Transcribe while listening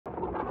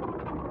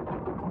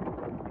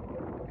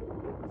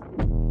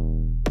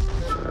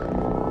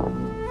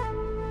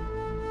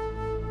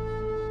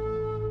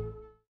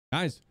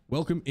Guys,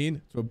 welcome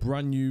in to a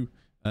brand new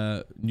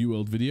New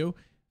World video.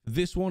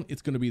 This one,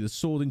 it's going to be the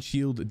Sword and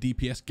Shield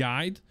DPS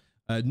guide.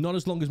 Not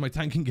as long as my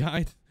tanking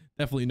guide.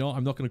 Definitely not.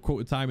 I'm not going to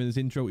quote a time in this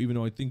intro, even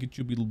though I think it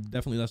should be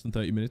definitely less than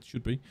 30 minutes.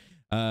 Should be.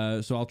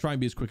 So I'll try and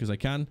be as quick as I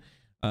can.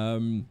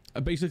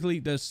 Basically,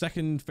 the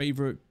second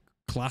favorite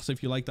class,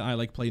 if you like, that I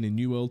like playing in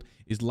New World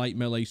is light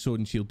melee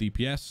Sword and Shield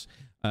DPS.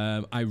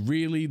 I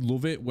really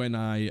love it when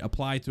I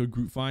apply to a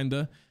group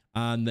finder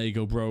and they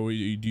go, bro, do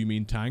you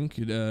mean tank?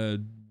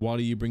 What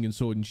are you bringing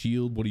Sword and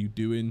Shield? What are you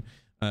doing?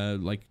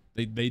 Like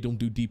they don't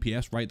do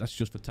DPS, right? That's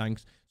just for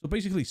tanks. So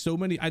basically, so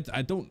many,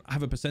 I don't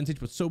have a percentage,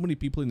 but so many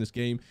people in this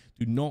game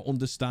do not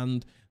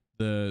understand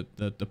the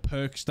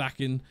perk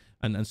stacking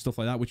and stuff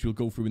like that, which we'll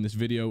go through in this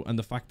video, and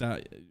the fact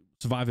that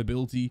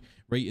survivability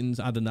ratings,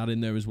 adding that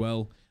in there as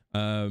well.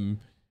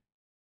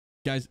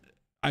 Guys,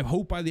 I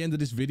hope by the end of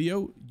this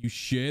video you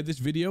share this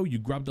video, you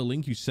grab the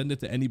link, you send it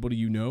to anybody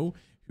you know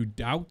who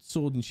doubts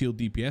Sword and Shield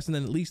DPS, and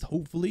then at least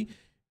hopefully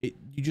it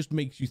just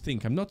makes you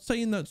think. I'm not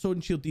saying that Sword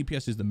and Shield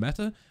DPS is the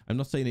meta. I'm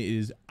not saying it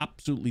is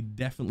absolutely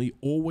definitely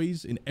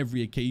always in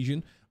every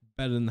occasion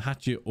better than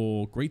Hatchet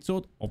or Great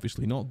Sword.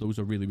 Obviously not. Those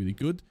are really, really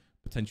good.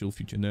 Potential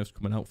future nerfs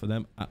coming out for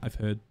them, I've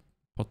heard,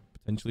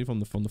 potentially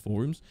from the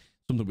forums.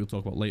 Something we'll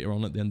talk about later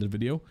on at the end of the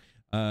video.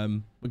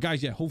 But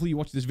guys, yeah, hopefully you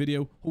watch this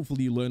video.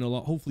 Hopefully you learn a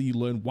lot. Hopefully you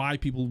learn why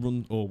people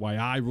run, or why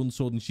I run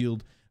Sword and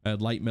Shield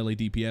light melee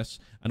DPS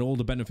and all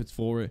the benefits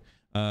for it.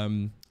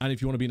 And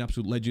if you want to be an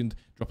absolute legend,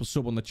 drop a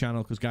sub on the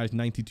channel, because guys,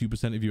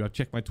 92% of you, I've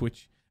checked my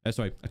Twitch,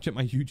 sorry, I checked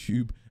my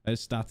YouTube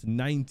stats,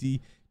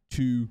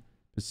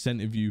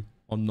 92% of you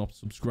are not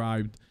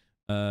subscribed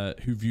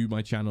who view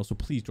my channel. So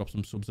please drop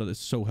some subs. That is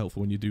so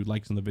helpful when you do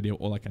likes on the video,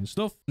 all that kind of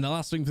stuff. And the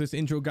last thing for this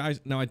intro, guys,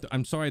 now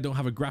I'm sorry I don't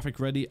have a graphic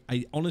ready.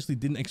 I honestly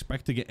didn't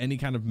expect to get any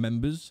kind of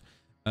members,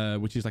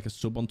 which is like a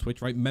sub on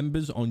Twitch, right?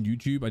 Members on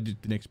YouTube, I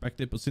didn't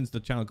expect it, but since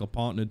the channel got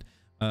partnered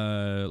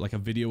like a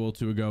video or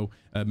two ago,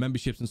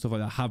 memberships and stuff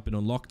like that have been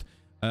unlocked.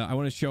 I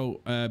want to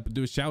show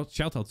do a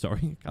shout out,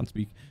 sorry, can't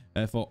speak,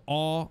 for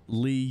R.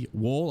 Lee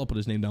Wall. I'll put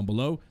his name down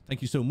below.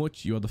 Thank you so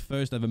much. You are the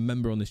first ever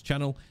member on this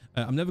channel.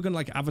 I'm never gonna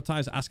like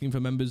advertise asking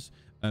for members.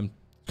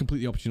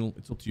 Completely optional,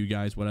 it's up to you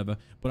guys, whatever.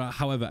 But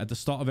however, at the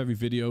start of every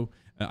video,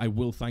 I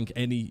will thank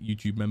any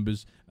YouTube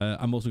members.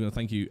 I'm also going to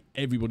thank you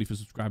everybody for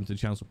subscribing to the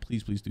channel, so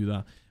please do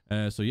that.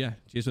 So yeah,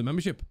 cheers for the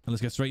membership, and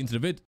let's get straight into the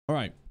vid. All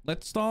right,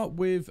 let's start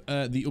with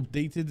the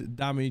updated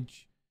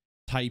damage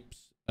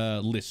types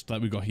list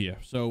that we got here.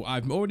 So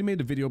I've already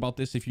made a video about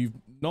this. If you've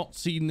not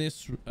seen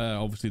this,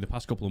 obviously the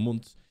past couple of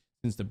months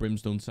since the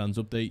Brimstone Sands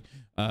update,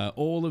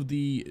 all of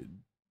the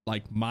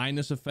like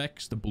minus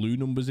effects, the blue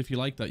numbers, if you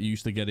like, that you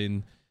used to get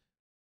in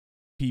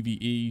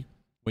PvE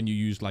when you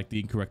use like the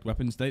incorrect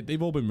weapons,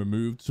 they've all been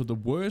removed. So the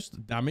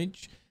worst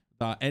damage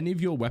that any of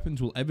your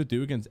weapons will ever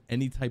do against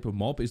any type of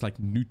mob is like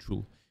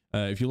neutral.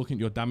 If you're looking at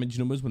your damage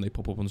numbers when they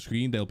pop up on the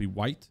screen, they'll be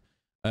white.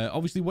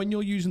 Obviously when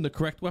you're using the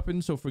correct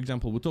weapons, so for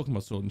example, we're talking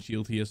about Sword and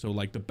Shield here, so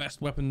like the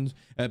best weapons,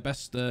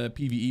 best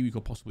PvE we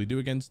could possibly do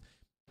against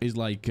is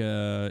like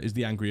is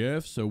the Angry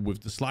Earth. So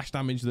with the slash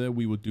damage there,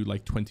 we would do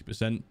like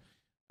 20%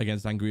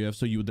 against Angry Earth.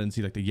 So you would then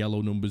see like the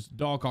yellow numbers.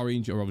 Dark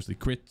orange are obviously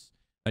crits.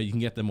 You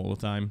can get them all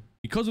the time.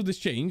 Because of this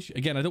change,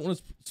 again, I don't want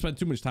to spend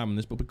too much time on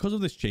this, but because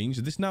of this change,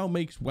 this now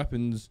makes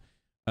weapons,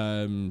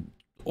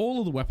 all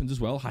of the weapons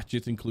as well,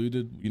 hatchets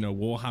included, you know,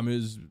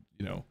 warhammers,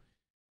 you know,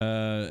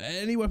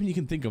 any weapon you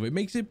can think of, it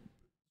makes it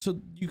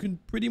so you can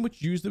pretty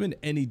much use them in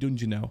any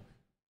dungeon now.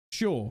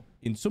 Sure,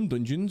 in some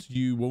dungeons,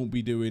 you won't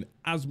be doing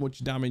as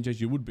much damage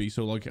as you would be.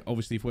 So like,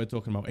 obviously, if we're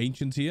talking about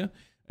Ancients here,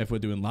 if we're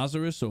doing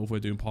Lazarus, or if we're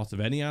doing parts of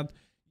Ennead,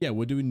 yeah,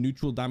 we're doing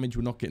neutral damage.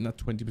 We're not getting that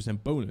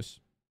 20% bonus.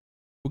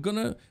 We're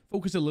gonna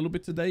focus a little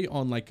bit today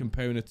on like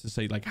comparing it to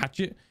say like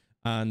Hatchet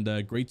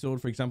and Great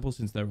Sword, for example,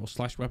 since they're all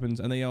slash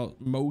weapons and they are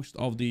most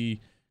of the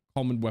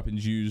common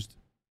weapons used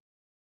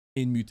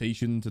in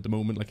mutations at the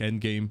moment, like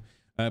end game.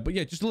 But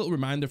yeah, just a little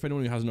reminder for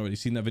anyone who hasn't already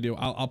seen that video.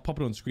 I'll pop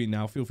it on screen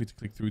now. Feel free to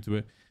click through to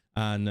it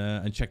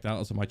and check that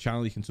out on my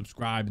channel. You can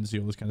subscribe and see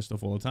all this kind of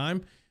stuff all the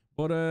time.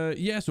 But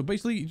yeah, so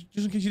basically,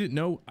 just in case you didn't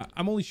know,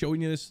 I'm only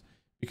showing you this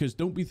because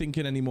don't be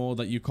thinking anymore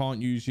that you can't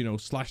use, you know,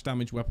 slash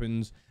damage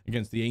weapons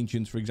against the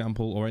Ancients, for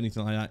example, or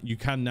anything like that. You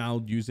can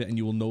now use it and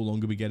you will no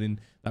longer be getting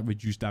that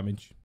reduced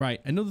damage. Right,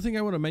 another thing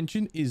I want to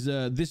mention is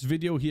this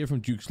video here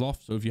from Duke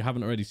Sloth. So if you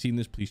haven't already seen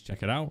this, please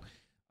check it out.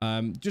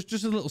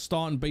 Just a little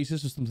starting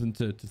basis or something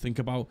to think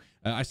about.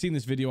 I seen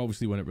this video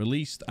obviously when it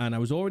released, and I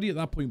was already at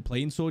that point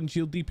playing Sword and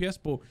Shield DPS,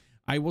 but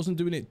I wasn't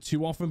doing it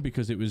too often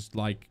because it was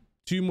like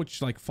too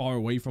much like far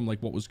away from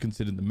like what was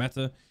considered the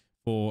meta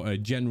for a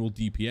general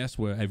DPS,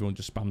 where everyone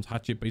just spams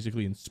hatchet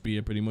basically and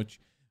spear pretty much.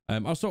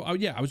 Also,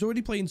 yeah, I was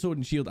already playing Sword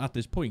and Shield at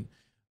this point.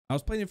 I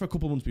was playing it for a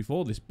couple of months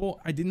before this, but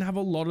I didn't have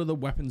a lot of the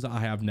weapons that I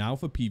have now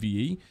for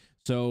PvE.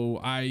 So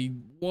I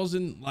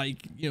wasn't like,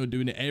 you know,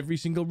 doing it every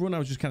single run. I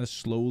was just kind of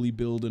slowly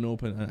building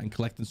up and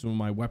collecting some of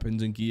my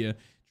weapons and gear,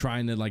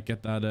 trying to like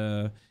get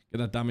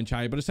that damage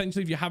higher. But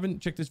essentially, if you haven't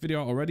checked this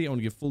video out already, I want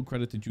to give full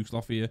credit to Duke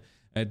Sloth here.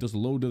 It does a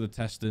load of the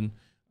testing.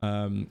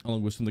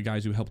 along with some of the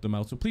guys who helped them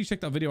out. So please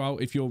check that video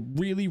out if you're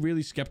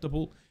really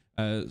skeptical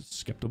on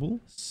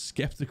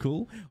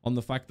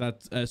the fact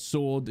that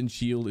sword and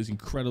shield is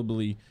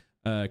incredibly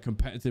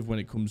competitive when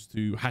it comes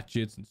to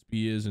hatchets and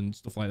spears and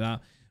stuff like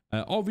that.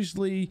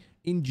 Obviously,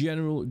 in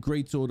general,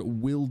 greatsword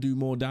will do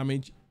more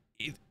damage.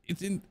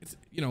 It's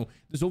you know,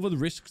 there's other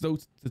risks though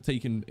to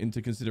take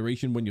into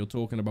consideration when you're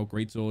talking about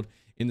greatsword,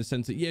 in the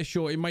sense that, yeah,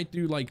 sure, it might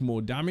do like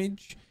more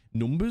damage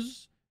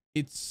numbers.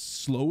 It's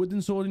slower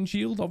than sword and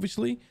shield,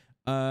 obviously.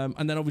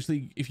 And then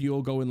obviously if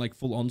you're going like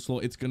full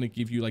onslaught, it's going to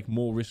give you like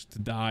more risk to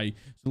die.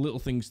 So little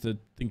things to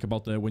think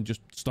about there when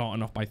just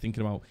starting off by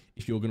thinking about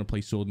if you're going to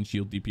play sword and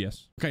shield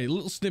DPS. Okay, a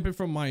little snippet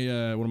from my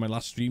one of my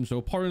last streams. So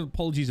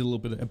apologies, a little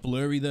bit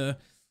blurry there.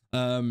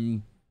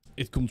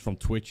 It comes from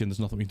Twitch and there's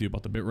nothing we can do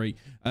about the bitrate.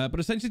 But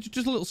essentially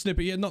just a little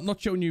snippet here, not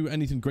showing you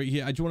anything great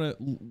here. I just want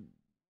to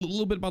a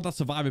little bit about that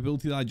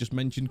survivability that I just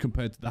mentioned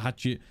compared to the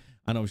hatchet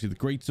and obviously the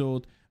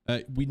greatsword.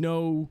 We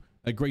know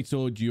a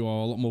greatsword, you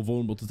are a lot more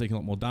vulnerable to taking a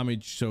lot more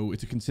damage, so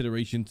it's a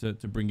consideration to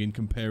bring in,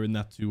 comparing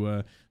that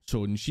to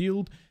sword and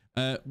shield.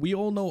 We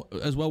all know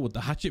as well with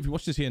the hatchet, if you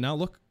watch this here now,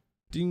 look,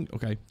 ding,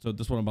 okay, so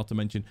that's what I'm about to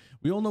mention.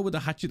 We all know with the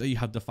hatchet that you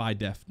have Defy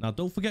Death. Now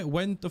don't forget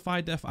when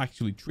Defy Death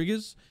actually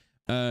triggers.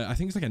 I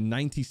think it's like a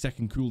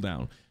 90-second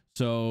cooldown.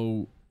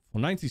 So for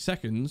 90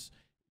 seconds,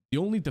 the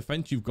only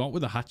defense you've got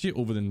with a hatchet,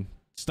 other than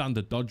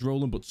standard dodge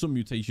rolling, but some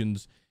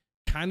mutations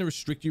kind of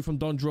restrict you from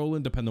dodge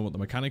rolling depending on what the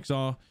mechanics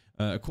are.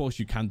 Of course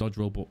you can dodge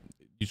roll, but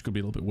you just gotta be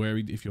a little bit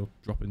wary if you're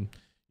dropping,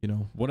 you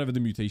know, whatever the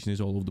mutation is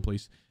all over the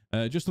place.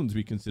 Just something to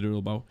be considerate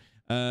about.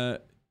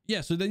 Yeah,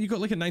 so then you got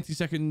like a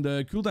 90-second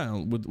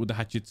cooldown with the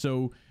hatchet.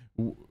 So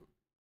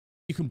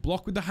you can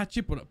block with the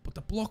hatchet, but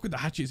the block with the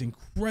hatchet is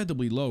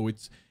incredibly low.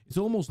 It's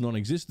almost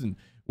non-existent.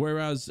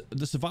 Whereas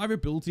the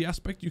survivability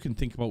aspect you can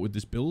think about with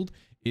this build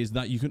is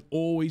that you can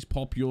always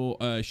pop your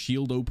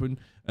shield open,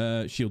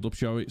 shield up,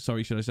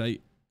 sorry, should I say,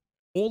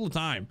 all the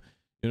time.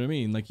 You know what I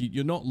mean? Like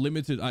you're not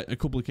limited. A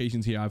couple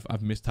occasions here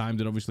I've mistimed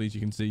it, obviously, as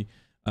you can see.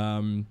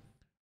 Other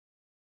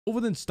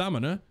than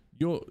stamina,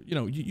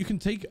 you can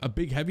take a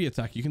big heavy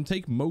attack. You can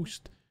take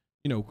most,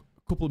 a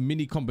couple of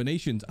mini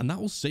combinations, and that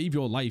will save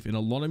your life in a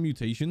lot of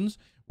mutations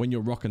when you're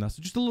rocking that.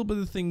 So just a little bit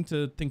of thing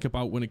to think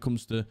about when it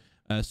comes to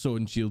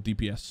sword and shield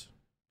DPS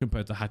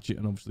compared to hatchet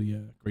and obviously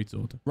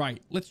greatsword.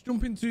 Right, let's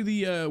jump into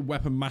the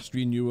weapon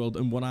mastery in NewWorld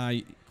and what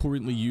I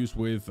currently use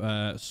with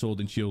sword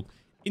and shield.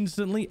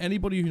 Instantly,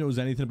 anybody who knows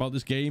anything about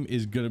this game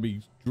is going to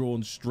be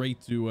drawn straight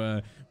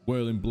to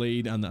Whirling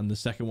Blade and the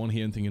second one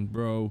here and thinking,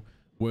 bro,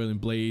 Whirling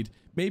Blade.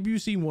 Maybe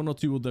you've seen one or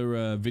two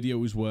other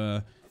videos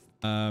where,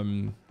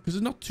 because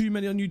there's not too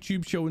many on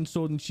YouTube showing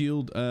sword and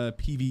shield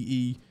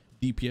PvE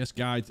DPS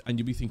guides, and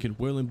you'll be thinking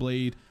Whirling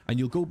Blade, and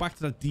you'll go back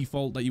to that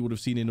default that you would have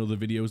seen in other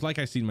videos, like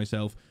I've seen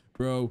myself.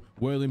 Bro,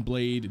 Whirling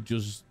Blade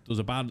just does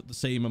about the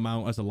same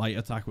amount as a light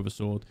attack with a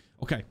sword.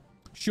 Okay,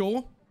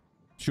 sure,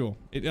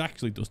 it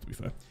actually does, to be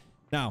fair.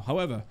 Now,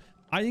 however,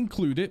 I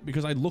include it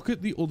because I look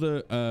at the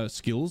other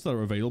skills that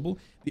are available.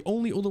 The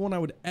only other one I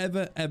would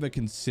ever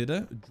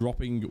consider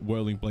dropping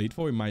Whirling Blade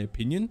for, in my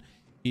opinion,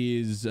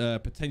 is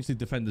potentially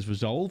Defender's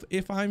Resolve.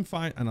 If I'm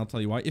fine, and I'll tell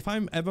you why. If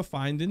I'm ever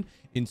finding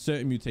in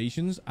certain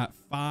mutations at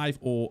 5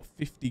 or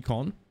 50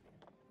 con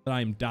that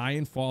I'm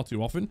dying far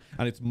too often,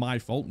 and it's my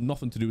fault,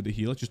 nothing to do with the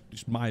healer,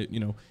 just my,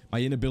 my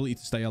inability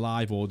to stay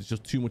alive, or there's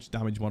just too much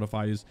damage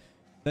modifiers,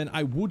 then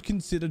I would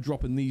consider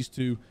dropping these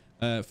two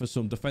for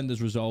some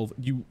Defender's Resolve.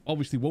 You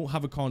obviously won't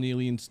have a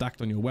Carnelian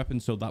stacked on your weapon,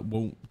 so that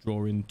won't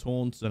draw in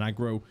taunts and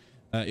aggro.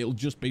 It'll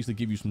just basically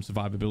give you some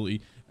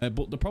survivability.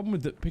 But the problem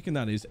with picking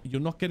that is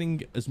you're not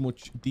getting as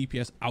much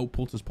DPS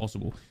output as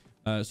possible.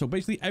 So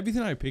basically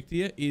everything I picked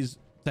here is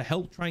to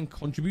help try and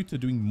contribute to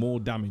doing more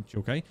damage,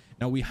 okay?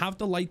 Now we have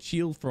the light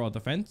shield for our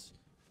defense.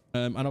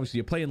 And obviously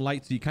you're playing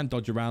light, so you can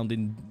dodge around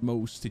in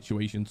most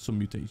situations. Some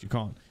mutates you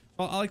can't.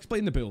 I'll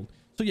explain the build.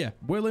 So yeah,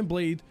 Whirling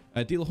Blade,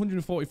 deal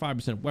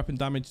 145% weapon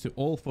damage to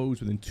all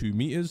foes within 2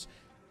 meters.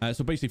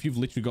 So basically, if you've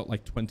literally got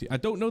like 20... I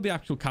don't know the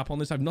actual cap on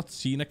this. I've not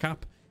seen a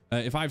cap.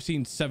 If I've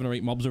seen 7 or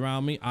 8 mobs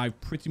around me, I've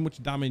pretty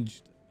much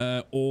damaged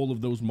all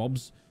of those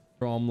mobs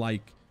from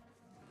like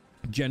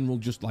general,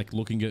 just like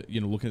looking at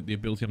the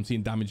ability. I'm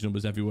seeing damage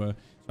numbers everywhere.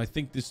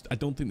 So I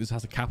don't think this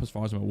has a cap as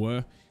far as I'm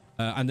aware.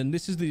 And then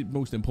this is the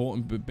most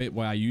important bit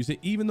where I use it.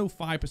 Even though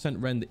 5%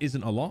 rend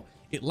isn't a lot,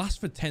 it lasts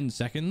for 10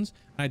 seconds.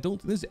 And I don't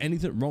think there's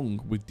anything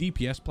wrong with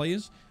DPS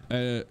players,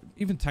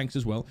 even tanks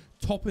as well,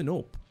 topping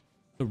up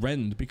the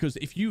rend. Because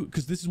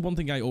this is one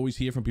thing I always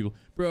hear from people.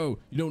 Bro,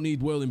 you don't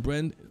need Whirling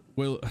Rend.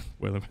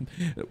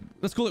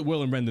 Let's call it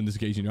Whirling Rend in this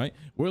occasion, right?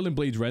 Whirling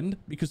Blade's rend,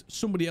 because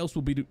somebody else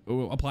will be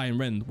applying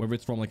rend, whether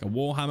it's from like a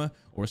Warhammer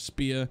or a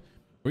spear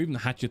or even a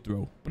hatchet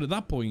throw. But at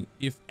that point,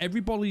 if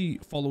everybody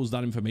follows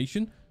that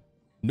information,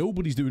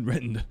 nobody's doing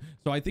rend.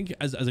 So I think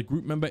as a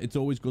group member, it's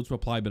always good to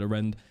apply a bit of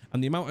rend.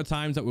 And the amount of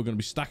times that we're going to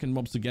be stacking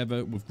mobs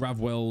together with grav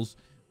wells,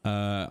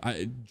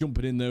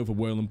 jumping in there with a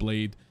Whirling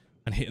Blade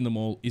and hitting them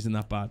all isn't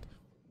that bad.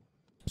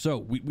 So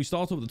we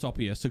start off at the top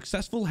here.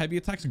 Successful heavy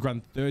attacks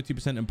grant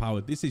 30%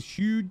 empowered. This is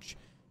huge.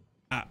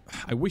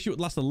 I wish it would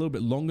last a little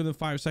bit longer than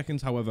 5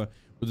 seconds. However,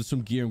 there's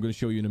some gear I'm going to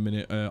show you in a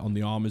minute on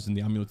the armors and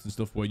the amulets and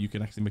stuff where you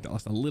can actually make that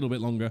last a little bit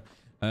longer.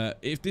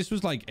 If this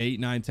was like 8,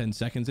 9, 10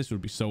 seconds, this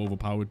would be so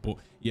overpowered. But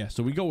yeah,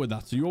 so we go with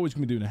that. So you're always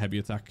going to be doing a heavy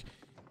attack.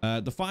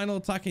 The final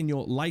attack in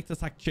your light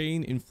attack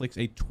chain inflicts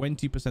a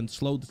 20%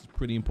 slow. This is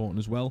pretty important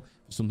as well.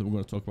 It's something we're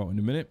going to talk about in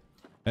a minute.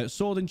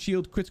 Sword and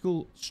shield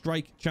critical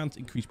strike chance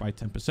increased by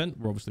 10%.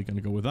 We're obviously going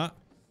to go with that.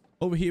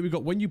 Over here, we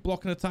got when you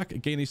block an attack,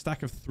 gain a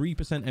stack of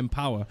 3%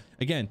 empower.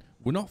 Again,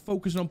 we're not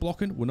focusing on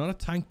blocking. We're not a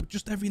tank, but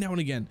just every now and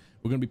again,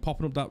 we're going to be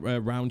popping up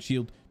that round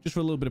shield just for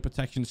a little bit of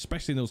protection,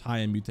 especially in those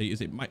high-end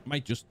mutators. It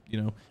might just,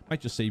 you know, might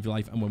just save your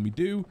life. And when we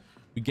do,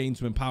 we gain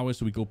some empower,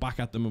 so we go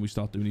back at them and we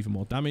start doing even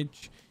more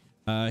damage.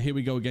 Here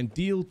we go again.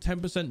 Deal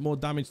 10% more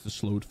damage to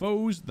slowed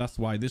foes. That's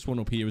why this one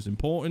up here is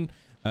important,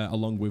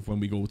 along with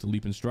when we go to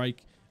leap and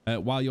strike.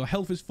 While your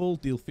health is full,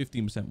 deal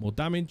 15% more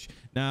damage.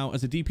 Now,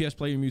 as a DPS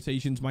player in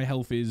mutations, my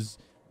health is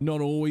not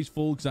always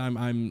full because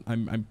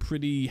I'm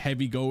pretty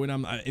heavy going.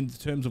 I'm in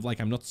terms of like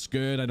I'm not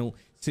scared. I don't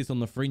sit on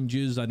the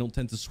fringes. I don't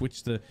tend to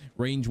switch to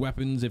range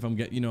weapons if I'm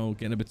getting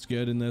a bit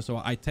scared in there.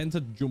 So I tend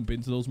to jump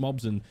into those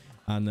mobs and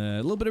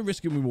a little bit of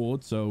risk and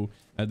reward. So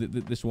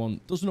this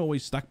one doesn't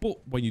always stack, but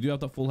when you do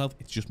have that full health,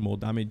 it's just more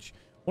damage.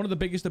 One of the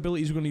biggest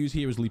abilities we're going to use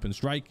here is leap and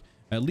strike.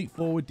 Leap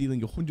forward, dealing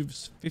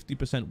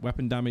 150%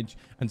 weapon damage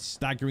and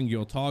staggering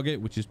your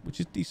target, which is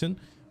decent.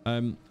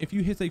 If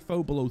you hit a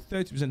foe below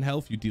 30%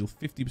 health, you deal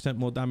 50%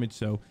 more damage,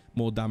 so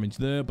more damage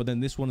there. But then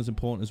this one is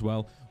important as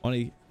well. On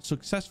a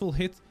successful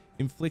hit,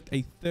 inflict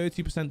a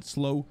 30%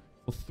 slow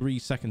for 3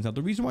 seconds. Now,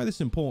 the reason why this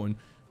is important,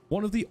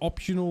 one of the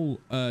optional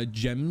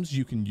gems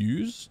you can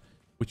use,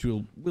 which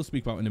we'll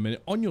speak about in a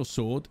minute, on your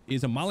sword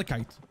is a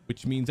malachite,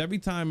 which means every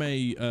time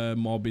a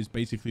mob is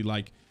basically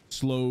like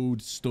slowed,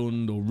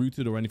 stunned, or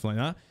rooted, or anything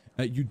like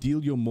that, you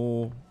deal your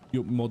more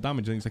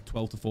damage. I think it's like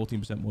 12 to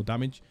 14% more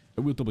damage.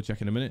 We'll double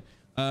check in a minute.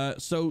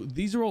 So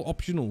these are all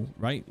optional,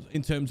 right?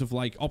 In terms of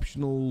like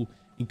optional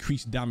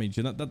increased damage,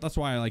 and that's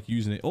why I like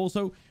using it.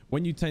 Also,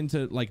 when you tend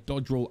to like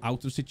dodge roll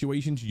out of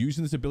situations,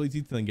 using this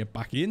ability to then get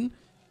back in,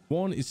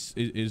 one is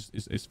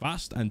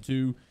fast, and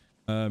two,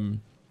 you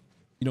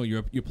know,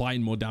 you're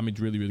applying more damage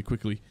really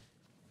quickly.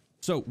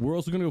 So we're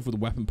also going to go for the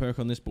weapon perk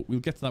on this, but we'll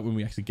get to that when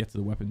we actually get to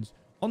the weapons.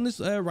 On this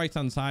right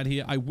hand side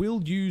here, I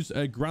will use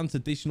grant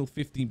additional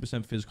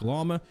 15% physical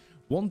armor.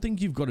 One thing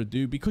you've got to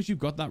do, because you've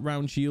got that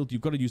round shield,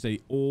 you've got to use a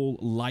all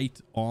light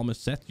armor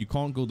set. You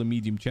can't go the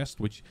medium chest,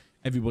 which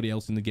everybody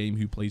else in the game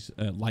who plays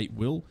light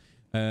will.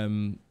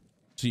 So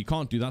you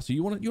can't do that. So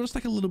you want to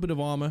stack a little bit of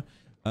armor.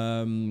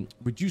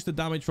 Reduce the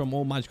damage from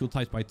all magical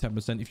types by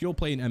 10%. If you're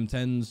playing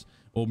M10s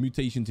or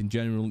mutations in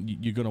general,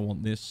 you're going to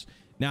want this.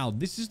 Now,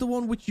 this is the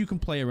one which you can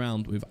play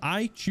around with.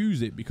 I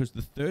choose it because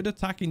the third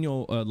attack in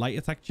your light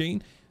attack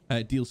chain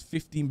deals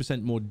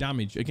 15% more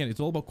damage. Again, it's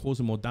all about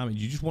causing more damage.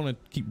 You just want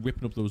to keep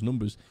ripping up those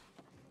numbers,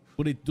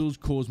 but it does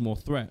cause more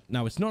threat.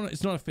 Now, it's not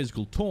a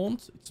physical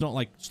taunt. It's not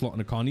like slotting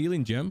a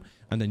Carnelian gem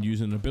and then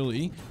using an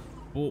ability.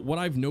 But what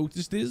I've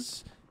noticed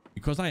is,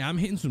 because I am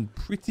hitting some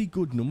pretty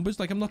good numbers,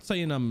 like I'm not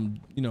saying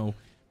I'm, you know,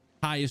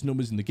 highest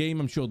numbers in the game.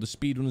 I'm sure the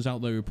speedrunners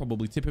out there are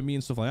probably tipping me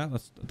and stuff like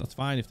that. That's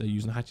fine if they're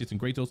using hatchets and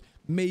great swords.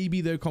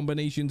 Maybe their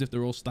combinations, if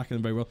they're all stacking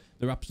them very well,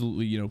 they're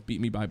absolutely, you know, beat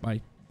me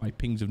by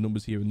pings of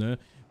numbers here and there.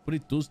 But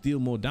it does deal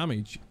more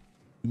damage.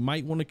 You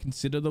might want to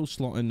consider though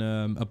slotting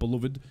a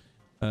beloved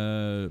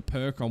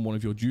perk on one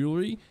of your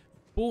jewelry.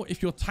 But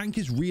if your tank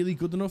is really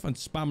good enough and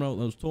spamming out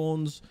those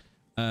taunts,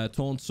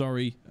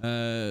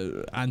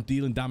 and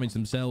dealing damage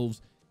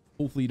themselves,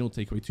 hopefully you don't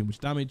take away too much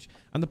damage.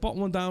 And the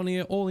bottom one down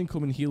here, all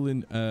incoming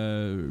healing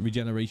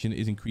regeneration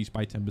is increased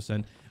by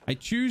 10%. I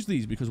choose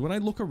these because when I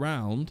look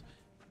around,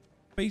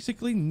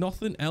 basically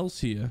nothing else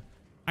here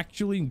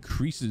actually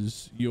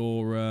increases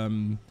your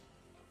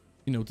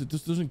you know,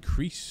 this doesn't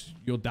increase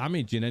your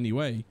damage in any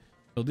way.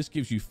 So this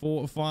gives you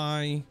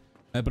fortify,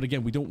 but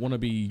again, we don't want to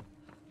be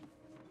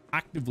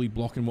actively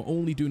blocking. We're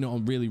only doing it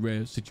on really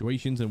rare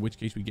situations, in which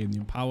case we gain the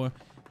empower.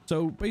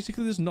 So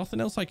basically there's nothing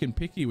else I can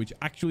pick here which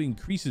actually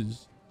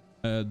increases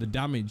the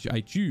damage I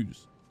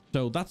choose.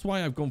 So that's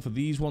why I've gone for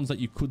these ones that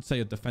you could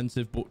say are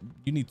defensive, but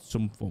you need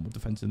some form of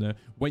defense in there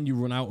when you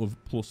run out of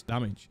plus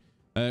damage.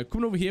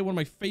 Coming over here, one of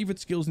my favorite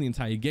skills in the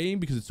entire game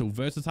because it's so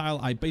versatile.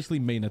 I basically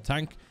main a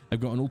tank. I've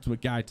got an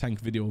ultimate guide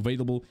tank video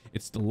available.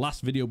 It's the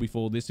last video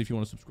before this. If you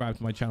want to subscribe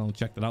to my channel and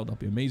check that out, that'd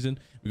be amazing.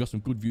 We've got some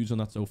good views on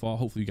that so far.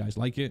 Hopefully you guys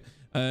like it.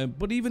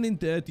 But even in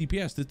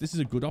DPS, this is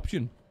a good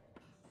option.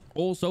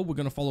 Also, we're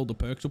going to follow the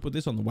perks up with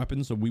this on the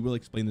weapons, so we will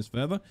explain this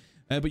further.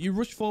 But you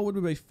rush forward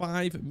with a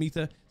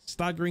 5-meter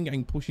staggering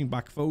and pushing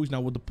back foes.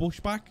 Now, with the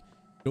pushback,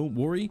 don't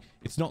worry.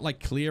 It's not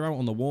like clear out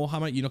on the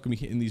Warhammer. You're not going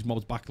to be hitting these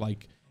mobs back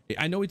like...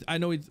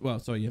 well,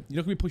 sorry, yeah. You're not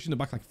going to be pushing them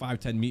back like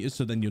 5-10 meters,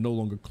 so then you're no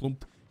longer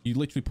clumped. You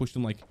literally push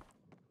them like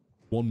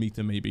 1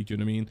 meter maybe, do you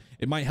know what I mean?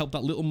 It might help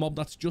that little mob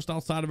that's just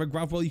outside of a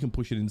grav well. You can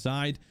push it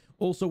inside.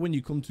 Also, when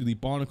you come to the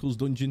Barnacles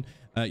dungeon,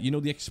 you know,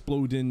 the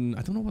exploding,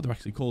 I don't know what they're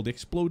actually called, the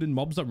exploding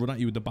mobs that run at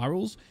you with the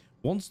barrels.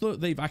 Once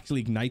they've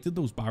actually ignited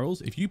those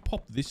barrels, if you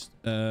pop this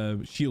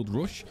shield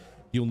rush,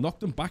 you'll knock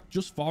them back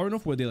just far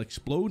enough where they'll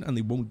explode and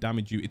they won't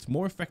damage you. It's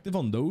more effective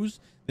on those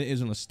than it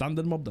is on a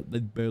standard mob that they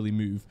barely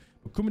move.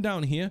 But coming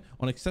down here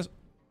on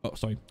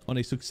on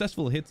a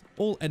successful hit,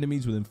 all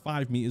enemies within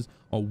 5 meters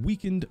are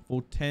weakened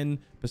for 10%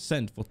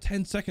 for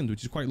 10 seconds,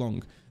 which is quite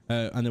long.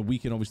 And then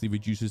weaken obviously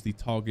reduces the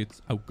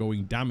target's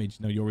outgoing damage.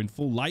 Now you're in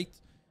full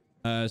light.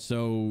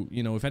 So,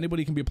 you know, if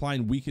anybody can be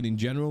applying weaken in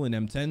general in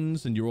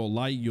M10s and you're all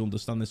light, you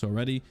understand this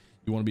already.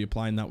 You want to be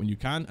applying that when you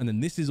can. And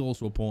then this is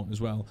also important as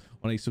well.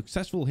 On a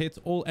successful hit,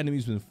 all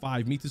enemies within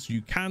 5 meters, so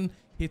you can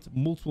hit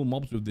multiple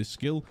mobs with this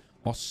skill,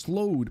 are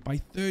slowed by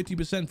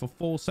 30% for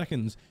 4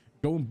 seconds.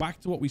 Going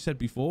back to what we said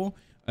before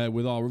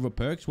with our other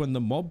perks, when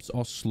the mobs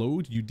are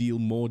slowed, you deal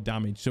more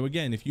damage. So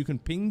again, if you can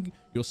ping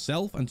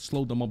yourself and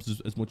slow the mobs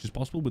as much as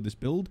possible with this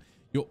build,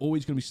 you're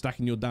always going to be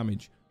stacking your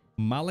damage.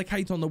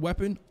 Malachite on the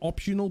weapon,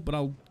 optional, but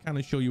I'll kind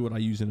of show you what I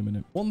use in a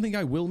minute. One thing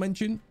I will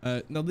mention,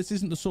 now this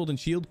isn't the sword and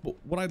shield, but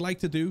what I'd like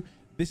to do,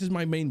 this is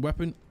my main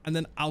weapon, and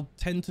then I'll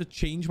tend to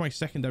change my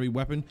secondary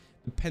weapon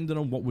depending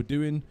on what we're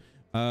doing.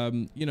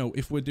 You know,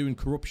 if we're doing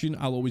corruption,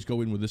 I'll always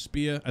go in with a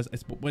spear,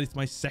 but when it's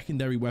my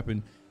secondary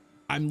weapon,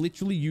 I'm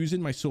literally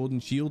using my sword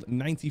and shield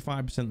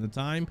 95% of the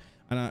time,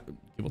 and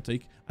give or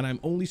take, and I'm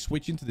only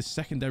switching to the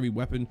secondary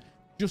weapon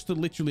just to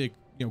literally,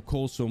 you know,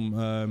 cause some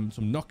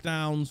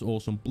knockdowns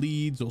or some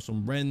bleeds or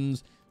some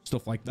rends,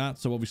 stuff like that.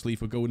 So obviously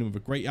if we're going in with a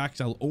great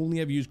axe, I'll only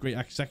ever use great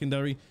axe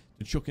secondary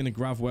to chuck in a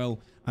Gravwell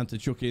and to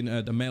chuck in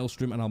the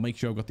Maelstrom, and I'll make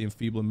sure I've got the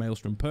Enfeebler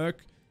Maelstrom perk.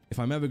 If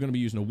I'm ever going to be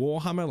using a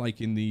Warhammer like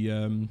in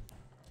the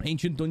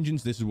ancient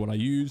dungeons, this is what I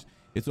use.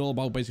 It's all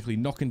about basically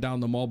knocking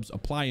down the mobs,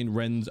 applying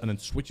rends, and then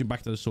switching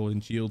back to the sword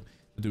and shield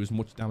to do as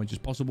much damage as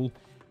possible.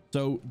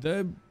 So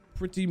they're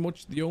pretty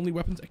much the only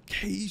weapons.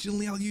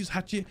 Occasionally I'll use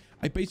hatchet.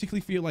 I basically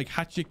feel like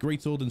hatchet,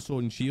 greatsword, and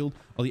sword and shield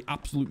are the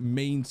absolute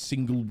main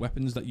single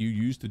weapons that you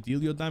use to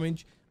deal your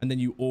damage, and then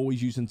you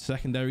always use in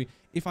secondary.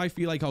 If I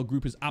feel like our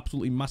group is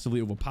absolutely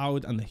massively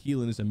overpowered and the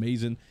healing is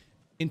amazing,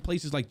 in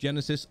places like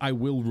Genesis, I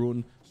will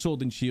run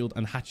sword and shield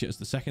and hatchet as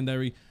the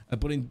secondary.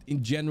 But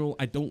in general,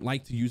 I don't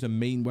like to use a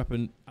main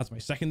weapon as my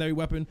secondary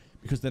weapon,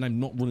 because then I'm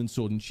not running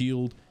sword and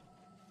shield.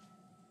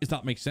 If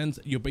that makes sense,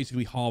 you're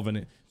basically halving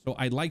it. So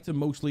I like to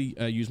mostly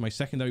use my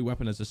secondary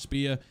weapon as a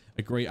spear,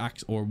 a great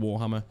axe, or a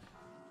warhammer.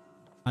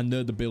 And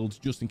they're the builds,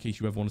 just in case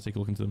you ever want to take a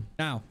look into them.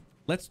 Now,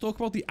 let's talk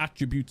about the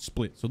attribute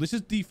split. So this is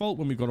default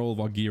when we've got all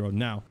of our gear on.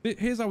 Now,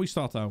 here's how we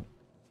start out.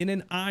 In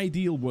an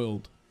ideal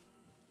world,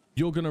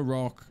 you're going to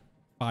rock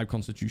 5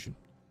 constitution.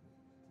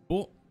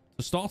 But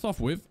to start off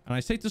with, and I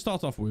say to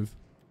start off with,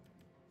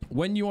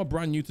 when you are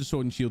brand new to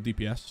sword and shield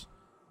DPS,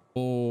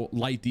 or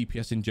light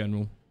DPS in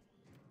general,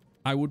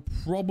 I would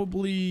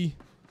probably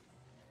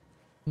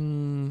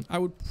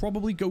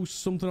go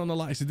something on the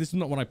lines. This is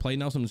not what I play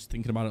now, so I'm just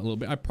thinking about it a little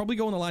bit. I'd probably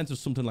go on the lines of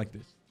something like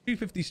this: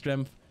 250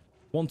 strength,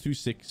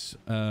 126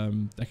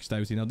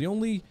 dexterity. Now the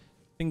only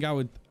thing I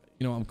would,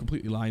 you know, I'm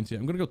completely lying to you.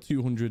 I'm gonna go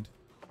 200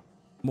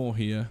 more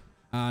here.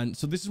 And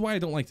so this is why I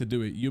don't like to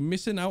do it. You're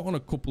missing out on a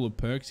couple of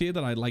perks here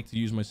that I'd like to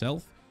use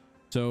myself.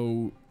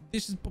 So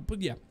this is,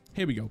 but yeah,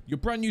 here we go. You're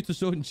brand new to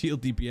sword and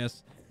shield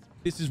DPS.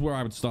 This is where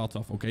I would start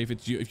off. Okay,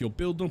 if you're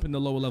building up in the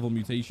lower level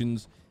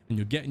mutations and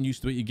you're getting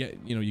used to it,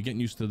 you're getting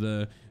used to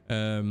the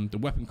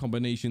weapon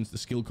combinations, the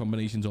skill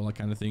combinations, all that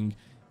kind of thing.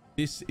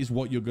 This is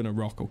what you're gonna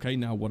rock. Okay,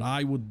 now what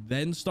I would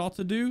then start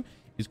to do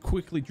is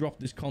quickly drop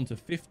this con to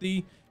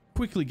 50,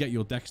 quickly get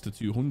your dex to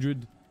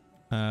 200.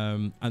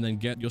 And then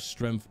get your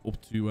strength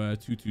up to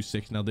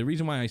 226. Now the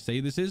reason why I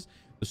say this is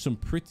there's some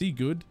pretty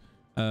good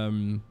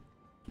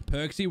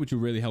perks here which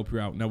will really help you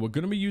out. Now we're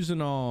going to be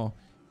using our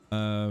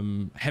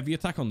heavy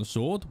attack on the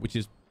sword, which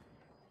is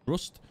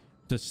thrust,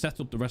 to set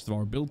up the rest of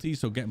our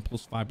abilities. So getting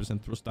plus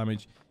 5% thrust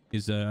damage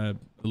is a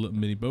little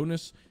mini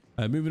bonus.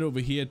 Moving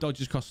over here,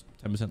 dodges cost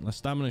 10% less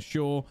stamina,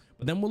 sure,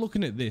 but then we're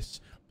looking at this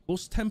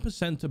plus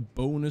 10% to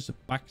bonus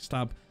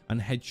backstab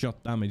and headshot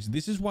damage.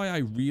 This is why I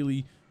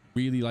really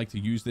like to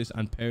use this,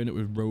 and pairing it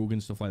with rogue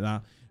and stuff like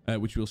that,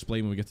 which we'll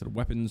explain when we get to the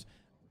weapons.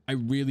 I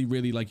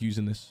really like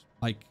using this,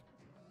 like,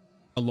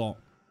 a lot.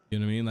 You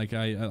know what I mean? Like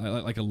I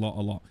like a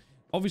lot.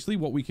 Obviously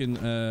what we can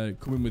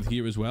come in with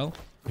here as well,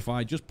 if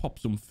I just pop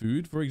some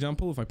food, for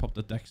example, if I pop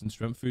the dex and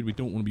strength food, we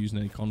don't want to be using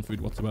any con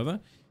food whatsoever,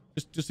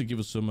 just to give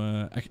us some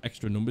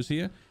extra numbers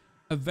here.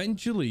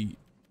 Eventually,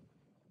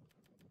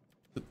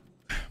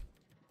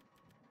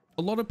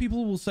 a lot of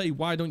people will say,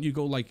 why don't you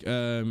go like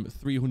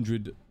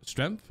 300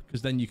 strength?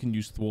 Because then you can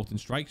use thwarting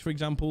strikes, for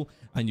example,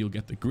 and you'll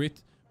get the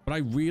grit. But I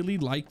really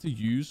like to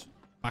use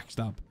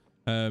backstab.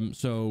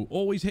 So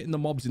always hitting the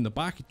mobs in the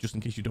back. Just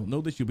in case you don't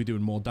know this, you'll be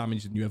doing more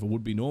damage than you ever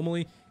would be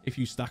normally. If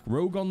you stack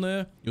rogue on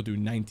there, you'll do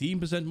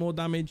 19% more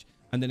damage.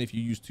 And then if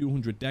you use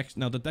 200 dex,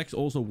 now the dex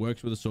also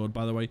works with a sword,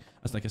 by the way,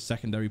 as like a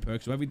secondary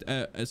perk. So every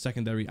a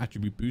secondary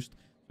attribute boost.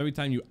 Every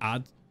time you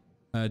add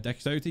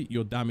dexterity,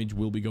 your damage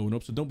will be going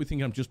up. So don't be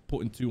thinking I'm just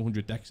putting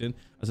 200 dex in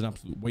as an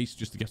absolute waste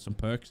just to get some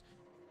perks.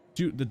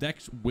 The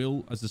dex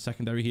will, as the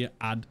secondary here,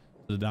 add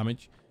to the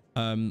damage.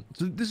 So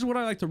this is what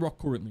I like to rock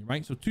currently,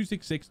 right? So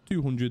 266,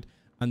 200,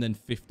 and then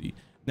 50.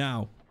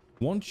 Now,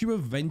 Once you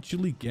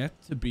eventually get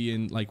to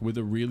being like with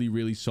a really,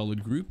 really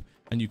solid group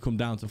and you come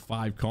down to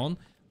 5 con,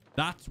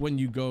 that's when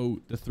you go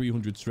the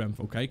 300 strength,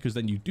 okay? Because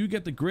then you do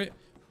get the grit.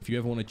 If you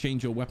ever want to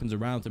change your weapons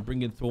around to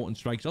bring in thwart and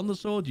strikes on the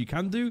sword, you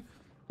can do.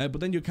 But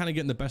then you're kind of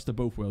getting the best of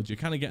both worlds. You're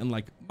kind of getting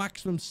like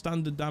maximum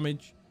standard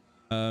damage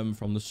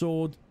from the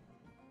sword,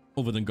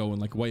 other than going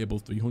like way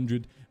above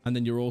 300. And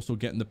then you're also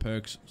getting the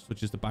perks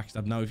such as the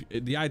backstab. Now,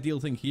 the ideal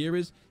thing here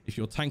is if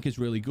your tank is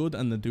really good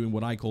and they're doing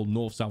what I call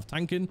north-south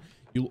tanking,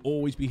 you'll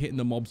always be hitting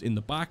the mobs in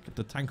the back.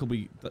 The tank will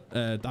be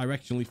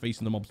directionally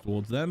facing the mobs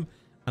towards them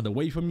and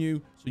away from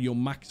you, so you're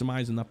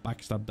maximizing that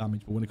backstab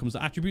damage. But when it comes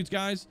to attributes,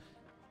 guys,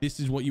 this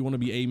is what you want to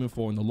be aiming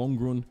for in the long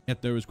run.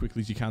 Get there as quickly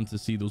as you can to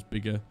see those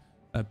bigger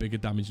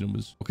damage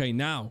numbers. Okay,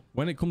 now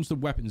when it comes to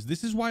weapons,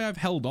 this is why I've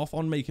held off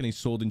on making a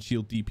sword and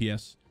shield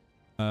DPS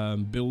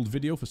build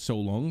video for so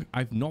long.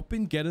 I've not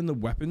been getting the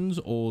weapons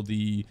or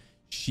the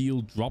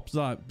shield drops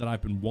that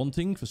I've been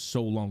wanting for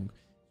so long.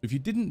 If you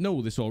didn't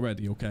know this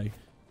already, okay,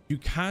 you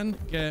can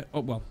get,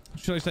 oh well,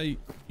 should I say,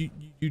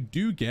 you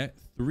do get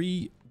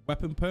 3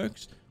 weapon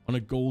perks on a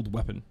gold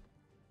weapon.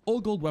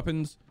 All gold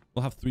weapons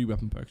will have 3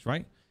 weapon perks,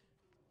 right?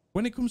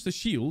 When it comes to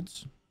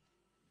shields,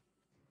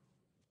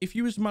 if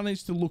you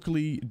manage to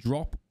luckily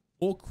drop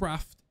or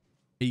craft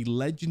a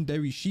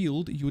legendary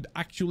shield, you would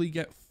actually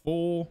get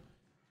 4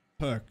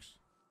 perks.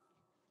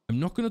 I'm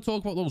not going to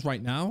talk about those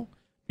right now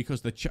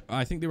because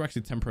I think they were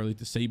actually temporarily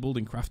disabled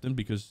in crafting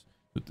because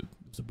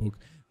there's a bug.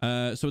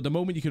 So at the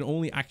moment you can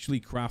only actually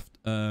craft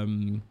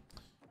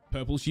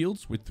purple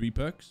shields with 3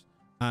 perks.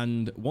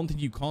 And one thing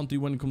you can't do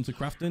when it comes to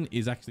crafting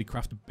is actually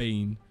craft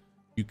Bane.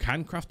 You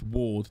can craft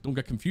Ward. Don't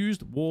get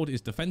confused. Ward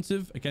is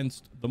defensive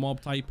against the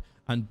mob type,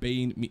 and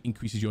Bane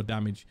increases your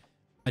damage.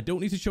 I don't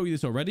need to show you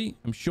this already.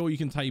 I'm sure you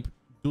can type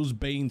does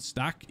Bane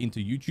stack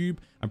into YouTube,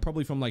 and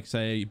probably from like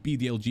say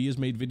BDLG has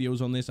made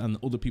videos on this and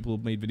other people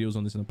have made videos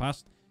on this in the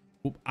past.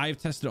 But I've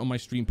tested it on my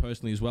stream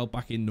personally as well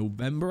back in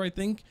November, I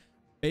think.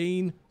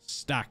 Bane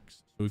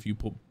stacks. So if you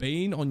put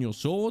Bane on your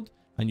sword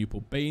and you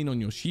put Bane on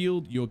your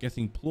shield, you're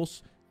getting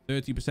plus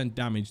 30%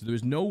 damage. There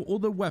is no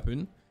other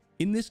weapon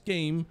in this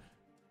game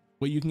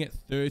where you can get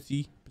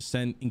 30%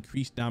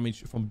 increased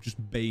damage from just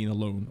Bane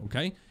alone,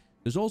 okay?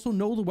 There's also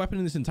no other weapon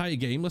in this entire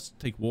game. Let's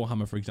take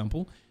Warhammer, for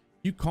example.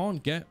 You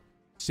can't get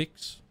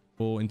 6,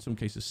 or in some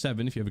cases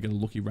 7, if you ever get a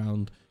lucky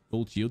round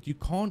gold shield. You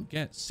can't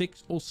get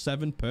 6 or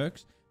 7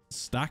 perks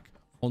stack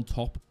on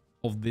top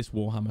of this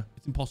Warhammer.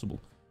 It's impossible.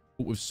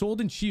 But with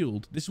Sword and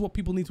Shield, this is what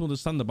people need to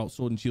understand about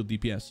Sword and Shield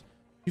DPS.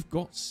 You've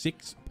got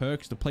 6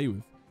 perks to play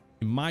with.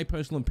 In my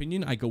personal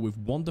opinion, I go with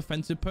 1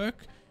 defensive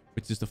perk,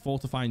 which is the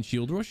Fortifying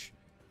Shield Rush.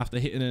 After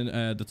hitting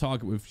the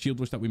target with Shield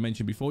Rush that we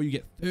mentioned before, you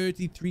get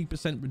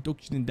 33%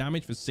 reduction in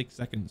damage for 6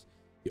 seconds.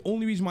 The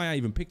only reason why I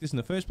even picked this in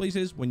the first place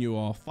is when you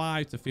are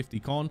 5 to 50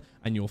 con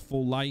and you're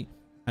full light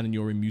and then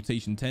you're in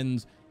mutation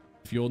 10s,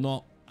 if you're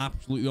not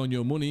absolutely on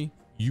your money,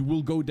 you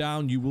will go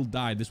down, you will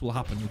die. This will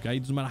happen, okay? It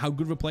doesn't matter how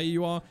good of a player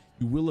you are,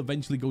 you will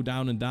eventually go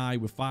down and die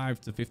with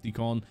 5 to 50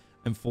 con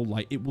and full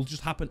light. It will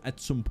just happen at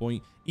some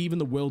point. Even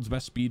the world's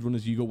best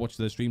speedrunners, you go watch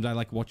their streams. I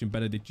like watching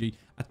Benedict G.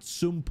 At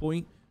some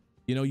point,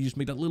 you know, you just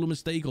make that little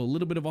mistake or a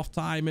little bit of off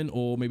timing,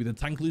 or maybe the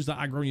tank loses that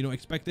aggro and you don't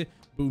expect it.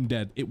 Boom,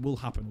 dead. It will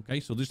happen, okay?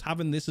 So just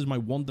having this as my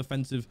 1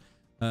 defensive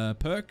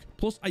perk.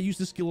 Plus, I use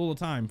this skill all the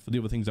time for the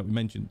other things that we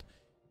mentioned.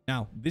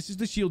 Now, this is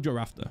the shield you're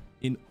after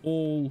in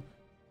all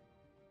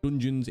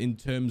dungeons in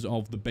terms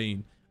of the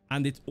Bane.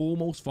 And it's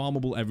almost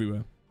farmable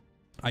everywhere.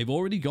 I've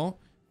already got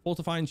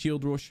Fortifying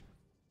Shield Rush,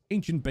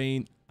 Ancient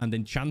Bane, and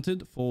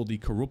Enchanted for the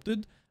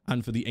Corrupted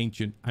and for the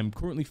Ancient. I'm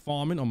currently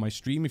farming on my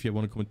stream. If you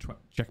want to come and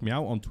check me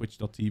out on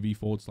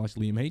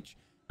twitch.tv/LiamH.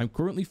 I'm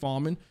currently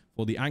farming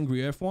for the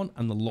Angry Earth one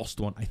and the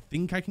Lost one. I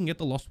think I can get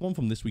the Lost one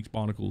from this week's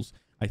Barnacles.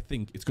 I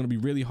think it's going to be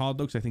really hard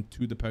though, because I think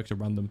 2 of the perks are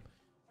random.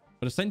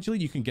 But essentially,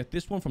 you can get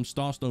this one from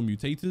Starstone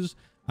Mutators.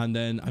 And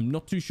then I'm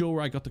not too sure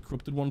where I got the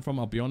Corrupted one from,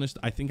 I'll be honest.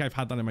 I think I've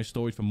had that in my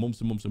storage for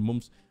months and months and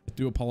months. I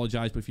do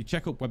apologize, but if you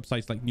check up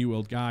websites like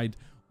NewWorld Guide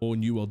or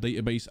NewWorld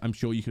Database, I'm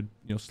sure you could,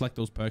 you know, select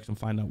those perks and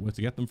find out where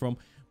to get them from.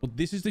 But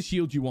this is the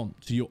shield you want.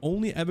 So you're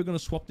only ever going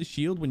to swap the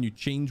shield when you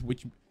change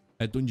which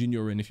dungeon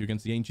you're in. If you're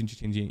against the Ancient, you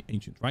change the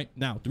Ancient, right?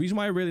 Now, the reason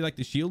why I really like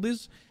the shield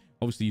is,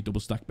 obviously, you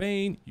double stack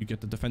Bane, you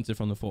get the defensive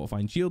from the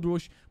Fortifying Shield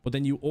Rush, but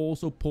then you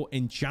also put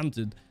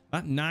Enchanted.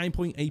 That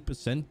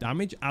 9.8%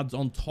 damage adds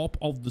on top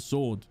of the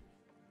sword.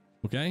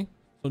 Okay?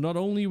 So not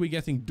only are we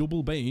getting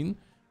double Bane,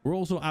 we're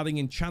also adding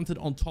Enchanted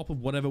on top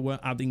of whatever we're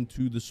adding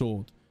to the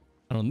sword.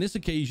 And on this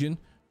occasion,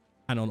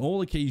 and on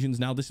all occasions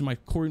now, this is my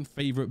current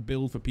favorite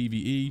build for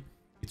PvE.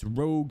 It's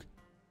Rogue,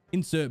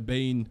 insert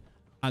Bane,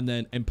 and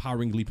then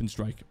empowering Leap and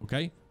Strike.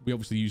 Okay? We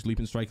obviously use Leap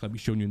and Strike like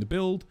we've shown you in the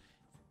build.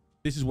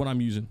 This is what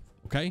I'm using.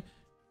 Okay?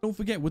 Don't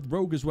forget with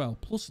Rogue as well,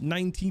 plus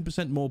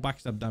 19% more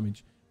backstab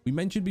damage. We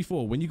mentioned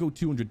before, when you go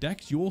 200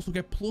 dex, you also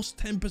get plus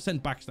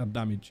 10% backstab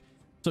damage.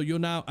 So you're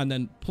now, and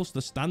then plus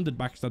the standard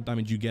backstab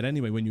damage you get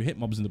anyway when you hit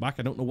mobs in the back.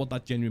 I don't know what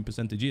that genuine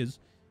percentage is.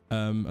 I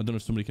don't know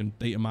if somebody can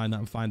data mine that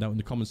and find out in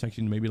the comment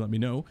section. Maybe let me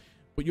know.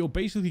 But you're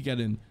basically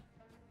getting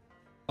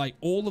like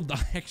all of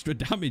that extra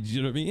damage,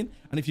 you know what I mean?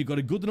 And if you've got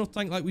a good enough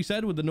tank, like we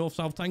said, with the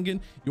north-south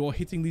tanking, you're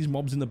hitting these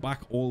mobs in the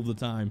back all of the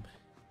time.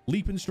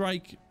 Leap and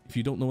strike, if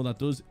you don't know what that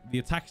does, the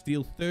attacks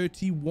deal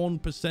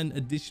 31%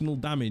 additional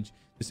damage.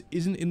 This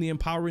isn't in the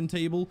empowering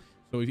table,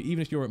 so even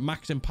if you're at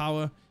max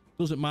empower,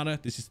 doesn't matter.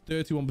 This is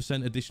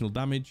 31% additional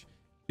damage.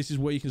 This is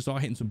where you can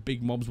start hitting some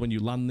big mobs when you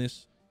land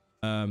this.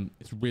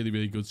 It's really,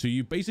 really good. So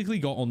you've basically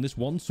got on this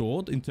one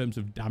sword, in terms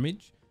of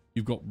damage,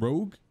 you've got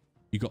Rogue,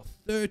 you've got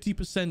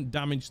 30%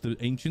 damage to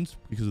Ancients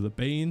because of the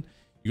Bane,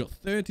 you got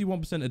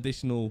 31%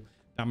 additional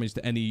damage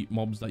to any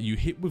mobs that you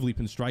hit with Leap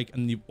and Strike,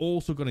 and you've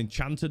also got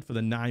Enchanted for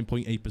the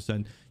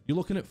 9.8%. You're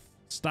looking at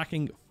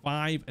stacking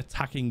 5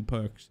 attacking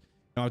perks.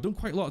 Now, I've done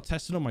quite a lot of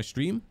testing on my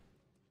stream.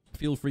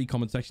 Feel free,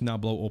 comment section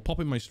down below, or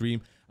pop in my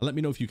stream and let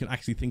me know if you can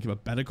actually think of a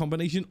better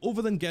combination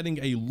other than getting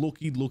a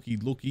lucky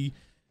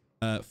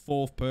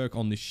 4th perk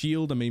on the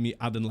shield and maybe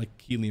adding like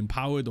Keely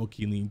Empowered or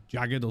Keely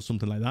Jagged or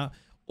something like that.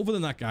 Other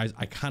than that, guys,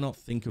 I cannot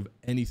think of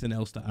anything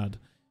else to add.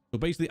 So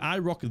basically, I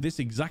rock this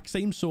exact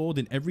same sword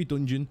in every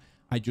dungeon.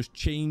 I just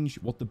change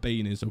what the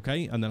Bane is,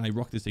 okay? And then I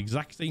rock this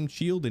exact same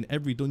shield in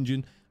every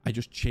dungeon. I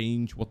just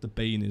change what the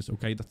Bane is,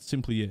 okay? That's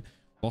simply it.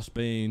 Lost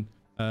Bane,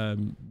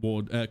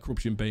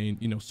 Corruption Bane,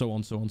 you know, so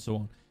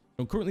on.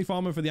 I'm currently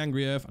farming for the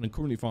Angry Earth, and I'm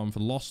currently farming for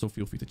Lost, so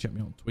feel free to check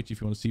me out on Twitch if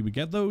you want to see we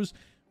get those.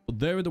 But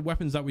there are the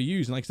weapons that we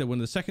use. And like I said, one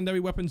of the secondary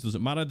weapons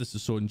doesn't matter. This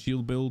is Sword and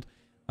Shield build.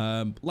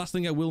 Last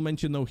thing I will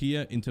mention, though,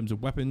 here in terms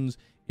of weapons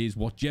is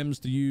what gems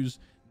to use.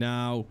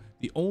 Now,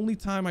 the only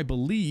time I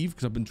believe,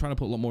 because I've been trying to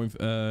put a lot more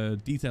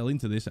detail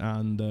into this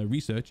and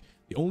research,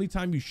 the only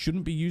time you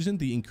shouldn't be using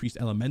the increased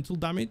elemental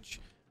damage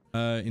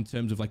in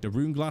terms of like the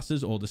rune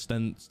glasses or the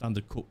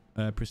standard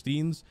cut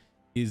pristines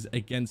is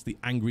against the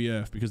Angry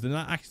Earth, because then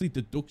that actually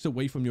deducts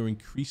away from your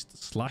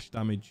increased slash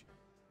damage,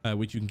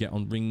 which you can get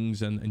on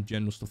rings and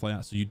general stuff like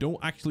that. So you don't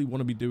actually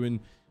want to be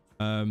doing,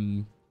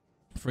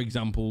 for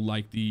example,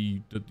 like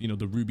the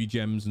ruby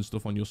gems and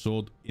stuff on your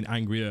sword in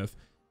Angry Earth.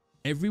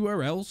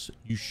 Everywhere else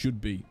you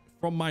should be.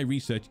 From my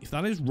research, if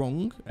that is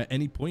wrong at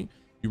any point,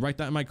 you write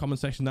that in my comment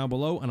section down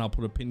below and I'll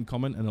put a pinned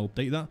comment and I'll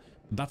update that.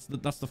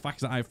 That's the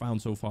facts that I've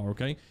found so far.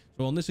 Okay,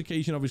 so on this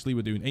occasion, obviously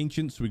we're doing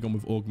Ancient, so we're going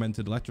with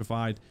Augmented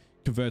Electrified,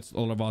 converts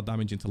all of our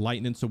damage into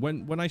lightning. So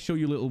when I show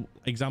you little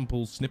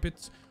example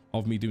snippets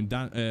of me doing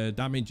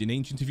damage in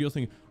Ancient, if you're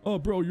thinking, oh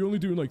bro, you're only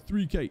doing like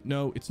 3k,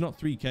 no, it's not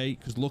 3k,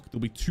 because look,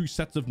 there'll be 2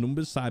 sets of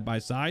numbers side by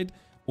side.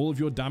 All of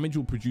your damage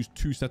will produce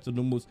 2 sets of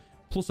numbers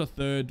plus a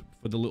third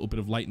for the little bit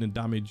of lightning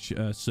damage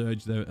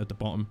surge there at the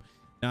bottom.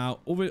 Now,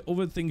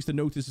 other things to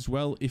notice as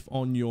well, if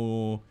on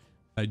your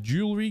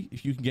jewelry,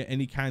 if you can get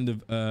any kind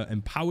of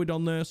empowered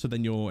on there, so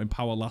then your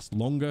empower lasts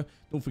longer.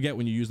 Don't forget,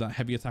 when you use that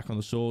heavy attack on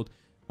the sword,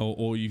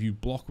 or if you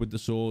block with the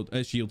sword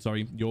shield,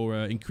 sorry, you're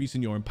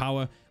increasing your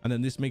empower, and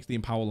then this makes the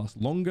empower last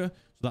longer.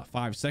 So that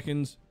 5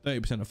 seconds,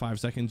 30% of 5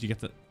 seconds, you get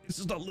to, it's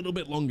just a little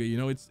bit longer, you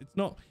know. It's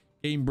not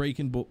game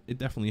breaking, but it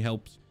definitely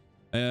helps.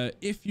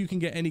 If you can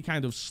get any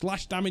kind of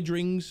slash damage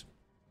rings,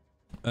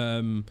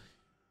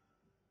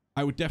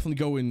 I would definitely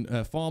go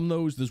and farm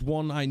those. There's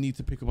one I need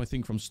to pick up, I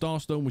think, from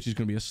Starstone, which is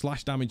going to be a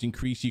slash damage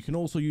increase. You can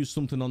also use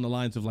something on the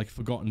lines of like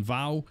Forgotten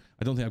Vow.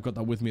 I don't think I've got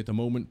that with me at the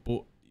moment,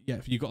 but yeah,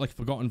 if you've got like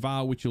Forgotten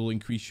Vow, which will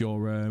increase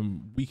your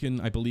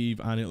weaken, I believe,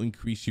 and it'll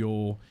increase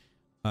your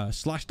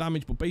slash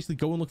damage. But basically,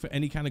 go and look for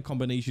any kind of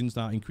combinations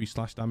that increase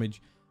slash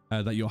damage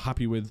that you're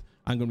happy with.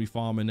 I'm going to be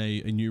farming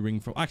a new ring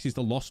from, actually, it's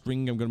the Lost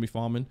Ring I'm going to be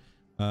farming.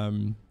 So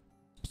I'm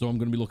going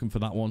to be looking for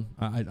that one.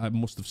 I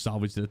must have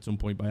salvaged it at some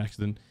point by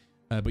accident.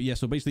 But yeah,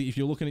 so basically, if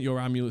you're looking at your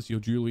amulets, your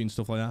jewelry and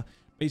stuff like that,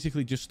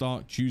 basically just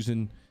start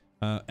choosing.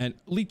 And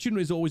leeching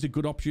is always a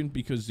good option,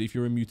 because if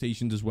you're in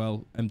mutations as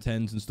well,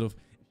 M10s and stuff,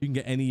 if you can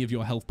get any of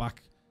your health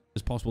back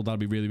as possible, that'd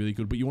be really, really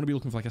good. But you want to be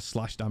looking for like a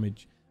slash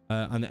damage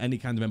and any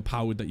kind of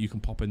empowered that you can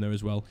pop in there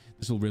as well.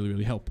 This will really,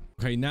 really help.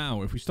 Okay,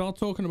 now if we start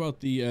talking about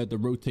the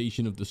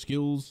rotation of the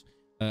skills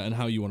and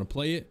how you want to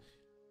play it,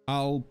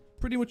 I'll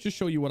pretty much just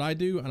show you what I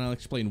do and I'll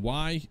explain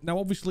why. Now,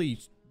 obviously,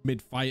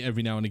 mid-fight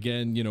every now and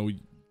again, you know,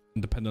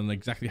 depending on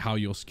exactly how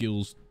your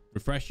skills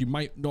refresh, you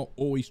might not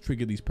always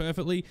trigger these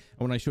perfectly. And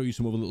when I show you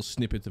some other little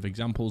snippets of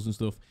examples and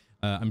stuff,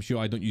 I'm sure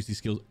I don't use these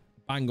skills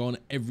bang on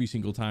every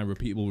single time,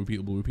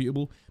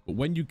 repeatable. But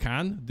when you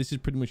can, this is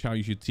pretty much how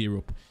you should tier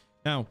up.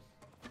 Now,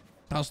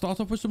 I'll start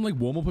off with some like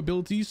warm-up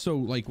abilities. So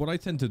like what I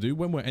tend to do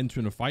when we're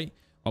entering a fight,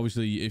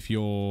 obviously if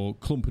you're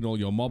clumping all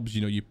your mobs,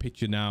 you know, you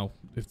picture now,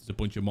 if there's a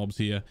bunch of mobs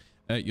here,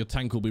 your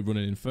tank will be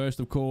running in first,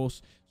 of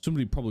course.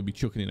 Somebody probably be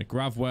chucking in a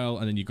grav well,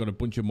 and then you've got a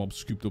bunch of mobs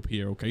scooped up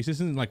here. Okay, so this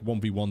isn't like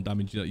 1v1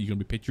 damage that you're going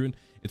to be picturing.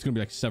 It's going to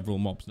be like several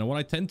mobs. Now, what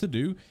I tend to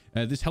do,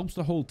 this helps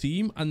the whole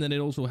team, and then it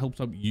also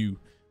helps out you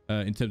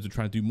in terms of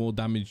trying to do more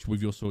damage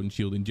with your sword and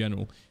shield in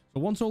general. So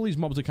once all these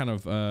mobs are kind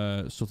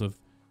of sort of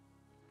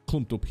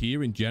clumped up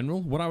here in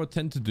general, what I would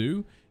tend to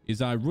do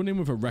is I run in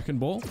with a wrecking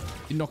ball.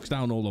 It knocks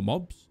down all the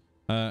mobs.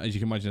 As you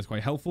can imagine, it's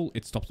quite helpful.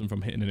 It stops them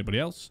from hitting anybody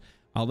else.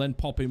 I'll then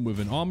pop in with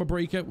an armor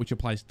breaker, which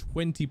applies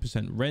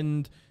 20%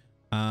 rend.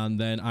 And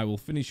then I will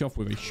finish off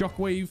with a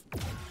shockwave,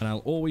 and I'll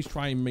always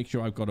try and make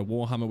sure I've got a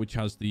warhammer which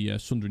has the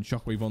sundering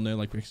shockwave on there,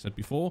 like we said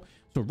before.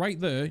 So right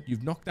there,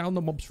 you've knocked down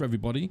the mobs for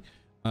everybody,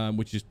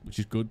 which is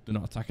good. They're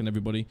not attacking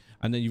everybody.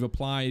 And then you've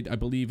applied, I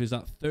believe, is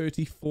that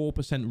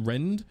 34%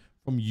 rend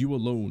from you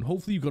alone.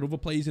 Hopefully you've got other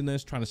players in there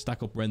trying to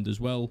stack up rend as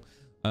well.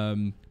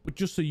 But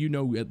just so you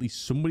know, at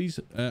least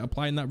somebody's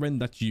applying that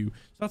rend, that's you. So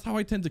that's how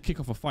I tend to kick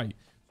off a fight.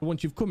 So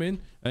once you've come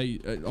in,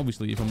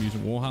 obviously if I'm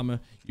using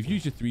warhammer, you've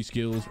used your 3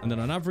 skills, and then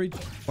on average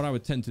what I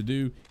would tend to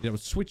do is I would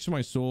switch to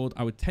my sword.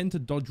 I would tend to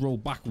dodge roll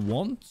back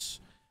once,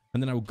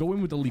 and then I would go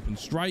in with the leap and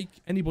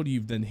strike. Anybody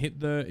you've then hit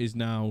there is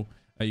now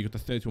you got the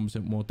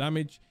 31% more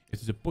damage.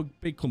 If there's a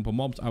big clump of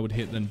mobs, I would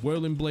hit then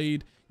whirling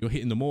blade. You're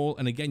hitting them all,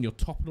 and again you're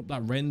topping up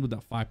that rend with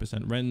that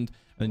 5% rend, and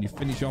then you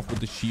finish off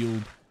with the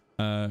shield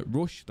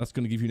rush. That's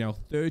going to give you now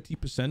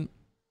 30%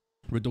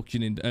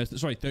 reduction in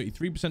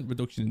 33%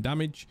 reduction in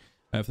damage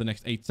for the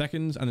next 8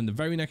 seconds. And then the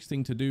very next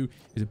thing to do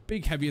is a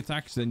big heavy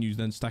attack. So then you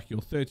then stack your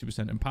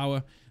 30% in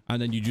power,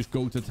 and then you just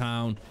go to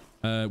town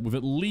with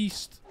at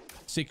least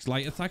 6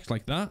 light attacks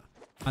like that.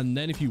 And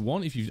then if you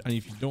want, if you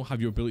don't have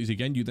your abilities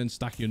again, you then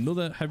stack your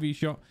another heavy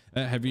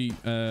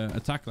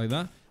attack like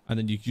that, and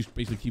then you just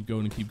basically keep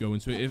going and keep going.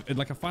 So if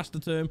like a faster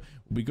term,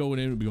 we'll be going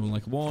in, we'll be going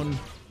like 1,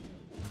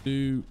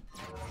 2,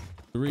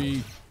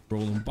 3,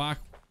 rolling back,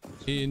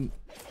 in,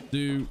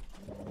 2,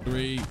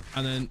 3,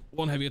 and then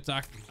 1 heavy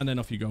attack, and then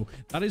off you go.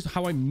 That is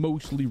how I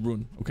mostly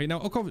run. Okay,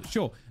 now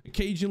sure,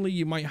 occasionally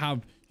you might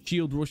have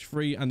shield rush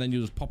free, and then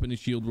you just pop in a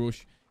shield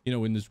rush, you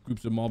know, in this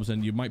groups of mobs,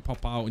 and you might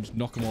pop out and just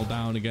knock them all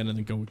down again and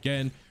then go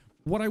again.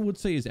 What I would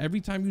say is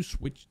every time you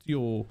switch to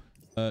your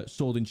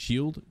sword and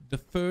shield, the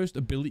first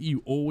ability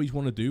you always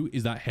want to do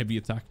is that heavy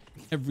attack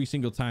every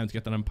single time to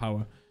get that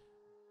empower.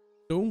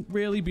 Don't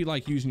really be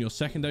like using your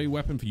secondary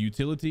weapon for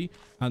utility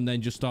and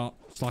then just start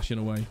slashing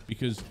away,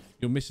 because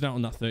you're missing out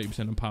on that 30%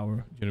 empower.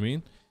 Do you know what I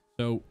mean?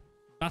 So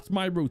that's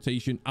my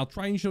rotation. I'll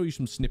try and show you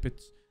some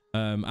snippets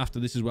after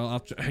this as well. I'll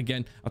try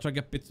to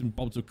get bits and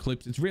bobs of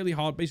clips. It's really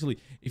hard. Basically,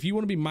 if you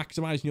want to be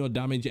maximizing your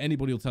damage,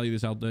 anybody will tell you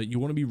this out there, you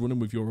want to be running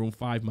with your own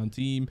 5-man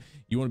team.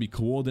 You want to be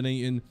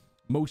coordinating.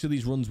 Most of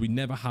these runs we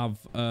never have,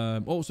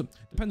 also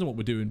depends on what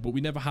we're doing, but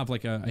we never have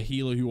like a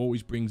healer who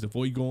always brings the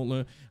void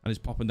gauntlet and is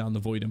popping down the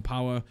void and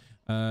power.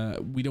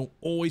 We don't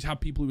always have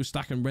people who are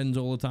stacking rends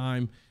all the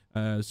time,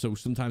 so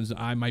sometimes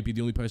I might be the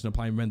only person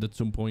applying rend at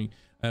some point,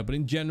 but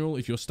in general,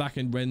 if you're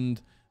stacking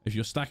rend, if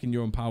you're stacking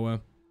your own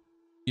power,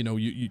 you know,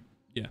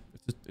 yeah,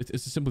 it's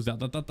as simple as that.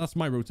 That's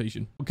my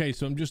rotation. Okay,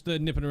 so I'm just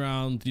nipping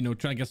around, you know,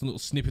 trying to get some little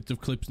snippets of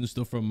clips and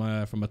stuff from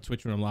my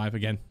Twitch when I'm live.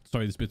 Again,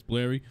 sorry this bit's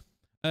blurry.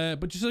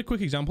 But just a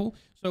quick example.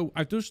 So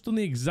I've just done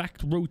the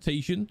exact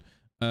rotation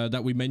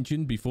that we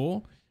mentioned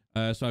before.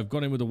 So I've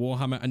gone in with a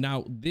warhammer, and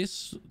now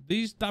these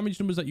damage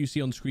numbers that you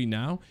see on screen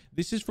now,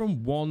 this is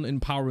from 1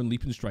 empower and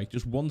leap and strike,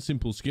 just 1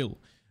 simple skill.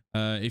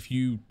 If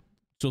you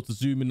sort of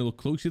zoom in a little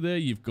closer there,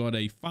 you've got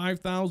a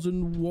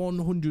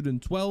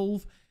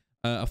 5,112,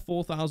 a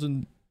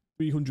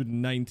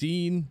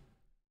 4,319,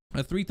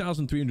 a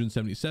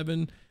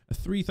 3,377, a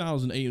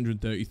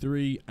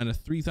 3,833, and a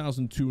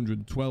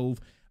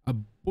 3,212. A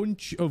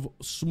bunch of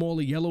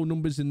smaller yellow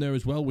numbers in there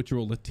as well, which are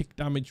all the tick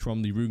damage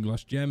from the rune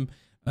glass gem.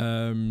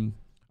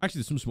 Actually,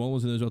 there's some small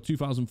ones in there as well.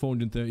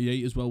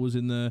 2,438 as well was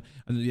in there,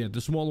 and yeah, the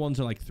small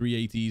ones are like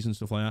 380s and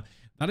stuff like that.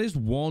 That is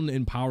 1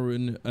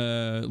 empowering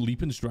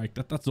leap and strike.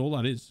 That's all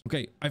that is.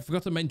 Okay, I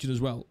forgot to mention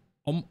as well,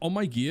 on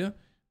my gear,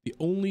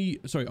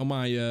 on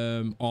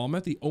my armor,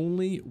 the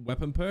only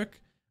weapon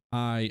perk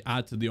I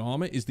add to the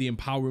armor is the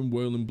empowering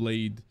whirling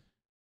blade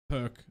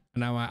perk.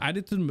 And now I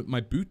added to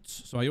my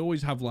boots, so I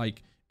always have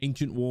like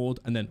ancient ward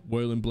and then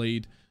whirling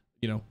blade,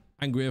 you know,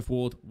 angry earth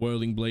ward,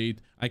 whirling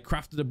blade. I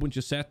crafted a bunch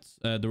of sets.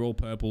 They're all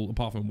purple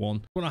apart from 1.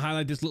 I want to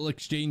highlight this little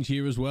exchange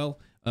here as well.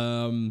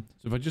 So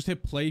if I just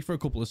hit play for a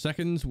couple of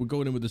seconds, we're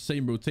going in with the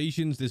same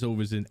rotations. This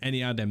over is in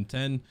Ennead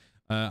M10,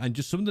 and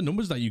just some of the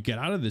numbers that you get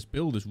out of this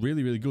build is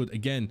really, really good.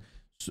 Again,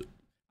 so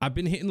I've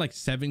been hitting like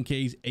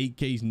 7Ks,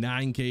 8Ks,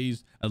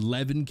 9Ks,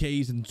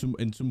 11Ks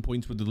in some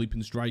points with the leap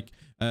and strike,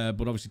 but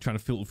obviously trying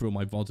to filter through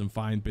my VODs and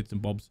find bits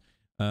and bobs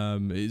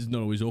is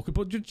not always awkward.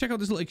 But just check out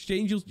this little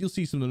exchange. You'll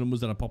see some of the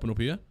numbers that are popping up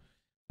here.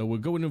 So we're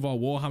going with our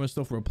warhammer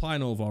stuff. We're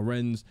applying all of our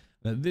rends.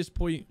 And at this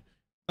point,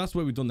 that's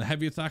where we've done the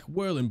heavy attack,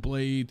 whirling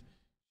blade,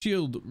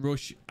 shield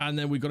rush, and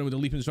then we got in with the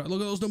leap and strike.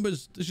 Look at those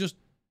numbers. There's just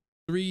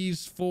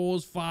 3s,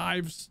 4s,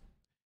 5s.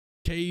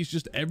 Ks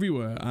just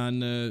everywhere,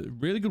 and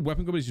really good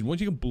weapon combinations.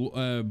 Once you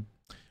can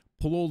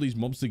pull all these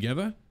mobs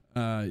together,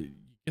 you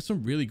get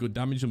some really good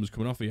damage numbers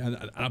coming off here.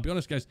 And I'll be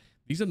honest, guys,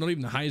 these are not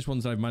even the highest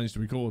ones I've managed to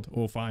record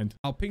or find.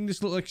 I'll ping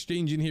this little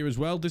exchange in here as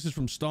well. This is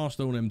from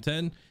Starstone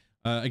M10.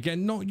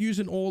 Again, not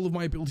using all of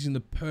my abilities in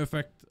the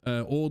perfect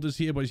orders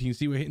here, but as you can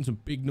see, we're hitting some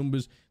big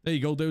numbers. There you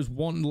go. There's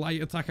 1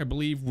 light attack, I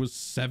believe, was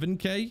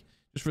 7K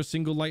just for a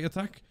single light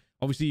attack.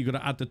 Obviously, you've got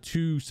to add the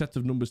 2 sets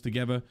of numbers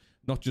together,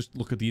 not just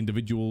look at the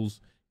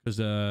individuals, because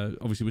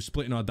obviously we're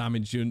splitting our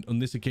damage on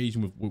this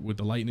occasion with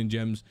the lightning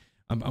gems,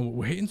 and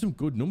we're hitting some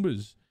good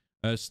numbers.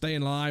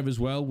 Staying alive as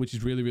well, which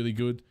is really, really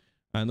good.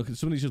 And look at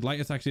some of these just light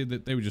attacks here,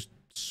 that they were just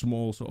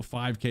small sort of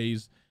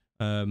 5Ks.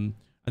 And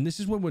this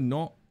is when we're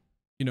not,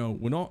 you know,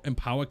 we're not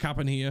empower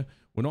capping here.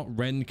 We're not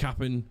rend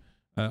capping.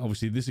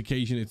 Obviously, this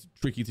occasion, it's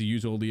tricky to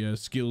use all the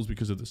skills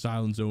because of the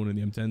silent zone and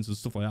the M10s and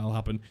stuff like that will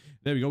happen.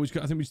 There we go. I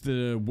think we used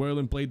the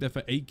whirling blade there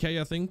for 8K,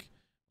 I think,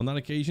 on that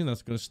occasion.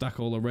 That's going to stack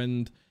all the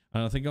rend.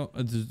 And I think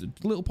there's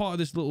a little part of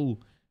this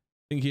little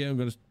thing here. I'm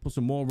going to put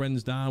some more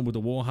rends down with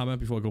the Warhammer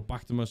before I go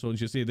back to my sword.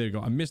 And you see, there you go.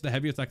 I missed the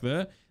heavy attack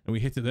there, and we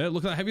hit it there.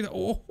 Look at that heavy attack.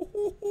 Oh,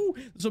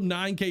 there's some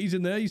 9Ks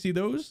in there. You see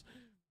those?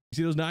 You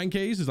see those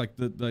 9Ks? It's like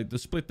the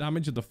split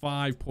damage of the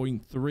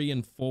 5.3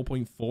 and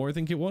 4.4, I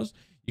think it was.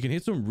 You can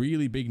hit some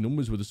really big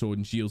numbers with the sword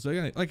and shield. So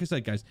like I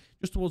said, guys,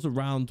 just towards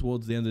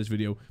the end of this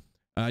video,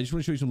 I just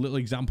want to show you some little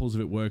examples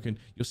of it working.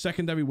 Your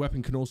secondary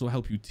weapon can also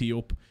help you tee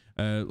up.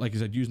 Like I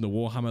said, using the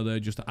Warhammer there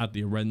just to add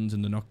the rends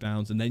and the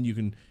knockdowns, and then you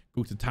can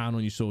go to town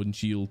on your sword and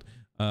shield.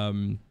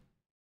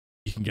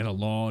 You can get a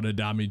lot of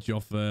damage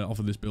off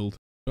of this build.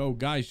 So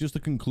guys, just to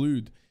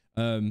conclude,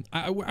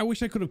 I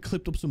wish I could have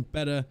clipped up some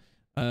better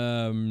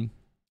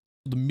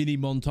the mini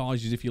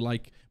montages, if you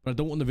like, but I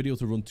don't want the video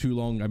to run too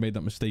long. I made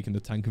that mistake in the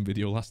tanking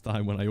video last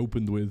time when I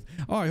opened with,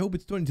 oh, I hope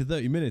it's 20 to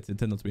 30 minutes. It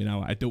turned out to be an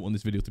hour. I don't want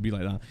this video to be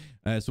like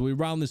that. So we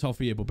round this off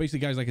here. But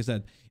basically, guys, like I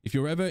said, if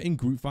you're ever in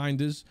group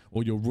finders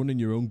or you're running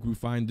your own group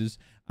finders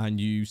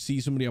and you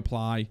see somebody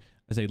apply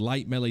as a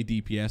light melee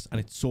DPS and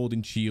it's sword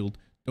and shield,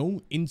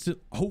 don't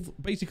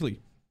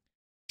basically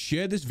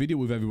share this video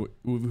with everyone,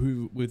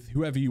 with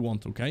whoever you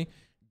want. Okay,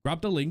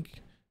 grab the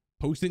link,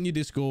 post it in your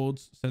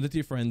discords, send it to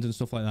your friends and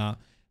stuff like that.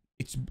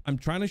 I'm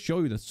trying to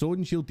show you that sword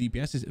and shield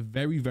DPS is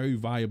very, very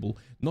viable,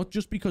 not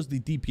just because the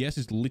DPS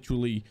is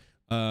literally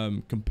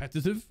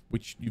competitive,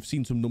 which you've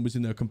seen some numbers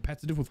in there,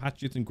 competitive with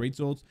Hatchet and Great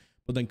Swords,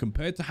 but then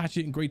compared to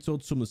Hatchet and Great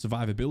Swords, some of the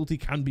survivability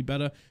can be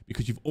better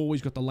because you've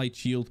always got the light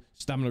shield,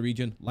 stamina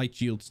regen, light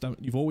shield,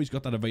 you've always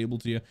got that available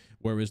to you,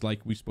 whereas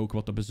like we spoke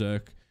about the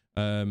Berserk,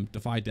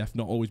 Defy Death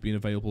not always being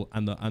available,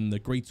 and the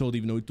Great Sword,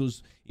 even though it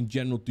does in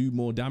general do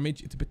more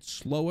damage, it's a bit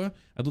slower.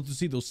 I'd love to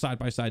see those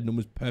side-by-side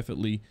numbers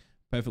perfectly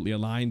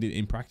aligned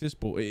in practice,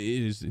 but it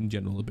is in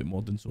general a bit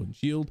more than sword and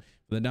shield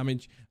for the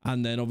damage.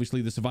 And then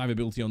obviously the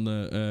survivability on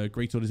the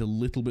Great Sword is a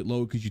little bit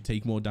low because you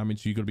take more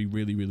damage, so you've got to be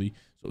really, really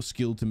sort of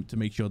skilled to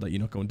make sure that you're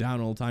not going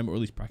down all the time, or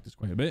at least practice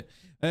quite a bit.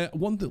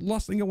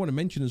 Last thing I want to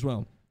mention as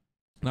well,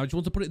 now I just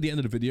want to put it at the end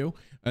of the video,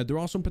 there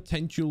are some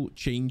potential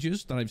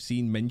changes that I've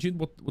seen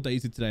mentioned. What day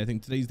is it today? I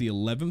think today's the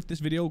 11th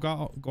this video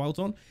go out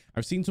on.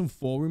 I've seen some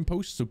forum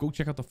posts, so go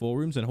check out the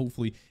forums, and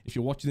hopefully if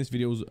you're watching this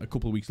video a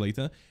couple of weeks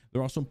later,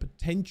 there are some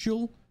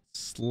potential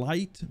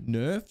slight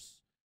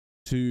nerfs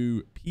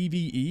to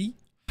PvE,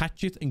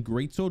 Hatchet and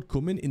Great Sword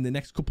coming in the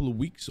next couple of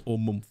weeks or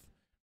month.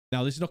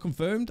 Now, this is not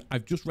confirmed.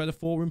 I've just read a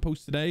forum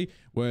post today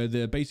where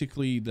they're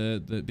basically,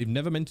 they've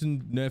never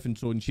mentioned nerfing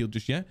sword and shield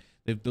just yet.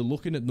 They're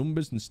looking at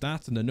numbers and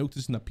stats, and they're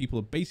noticing that people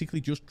are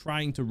basically just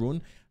trying to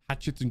run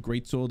Hatchets and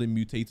Great Sword and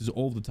Mutators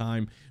all the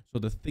time. So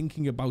they're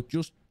thinking about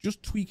just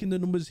tweaking the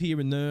numbers here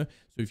and there.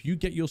 So if you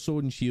get your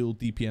sword and shield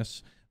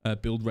DPS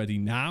build ready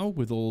now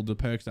with all the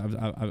perks that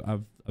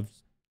I've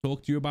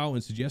talked to you about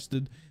and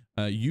suggested,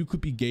 you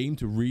could be game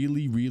to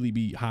really, really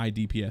be high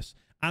DPS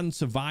and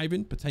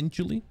surviving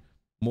potentially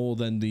more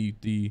than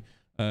the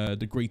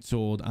Great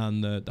Sword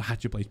and the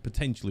Hatchet plays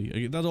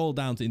potentially. That's all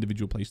down to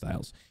individual play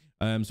styles.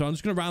 So I'm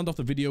just going to round off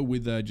the video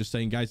with just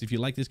saying, guys, if you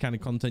like this kind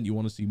of content, you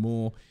want to see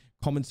more,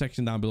 comment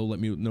section down below,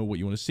 let me know what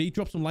you want to see.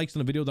 Drop some likes on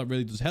the video, that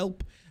really does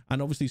help.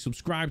 And obviously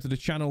subscribe to the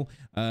channel.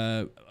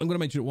 I'm going to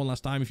mention it one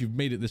last time. If you've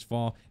made it this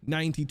far,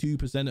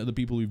 92% of the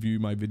people who view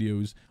my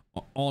videos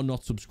are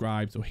not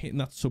subscribed. So hitting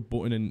that sub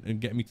button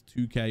and getting me to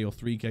 2K or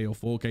 3K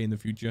or 4K in the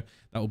future,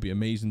 that would be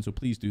amazing. So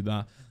please do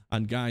that.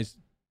 And guys,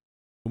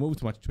 come over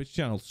to my Twitch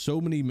channel. So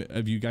many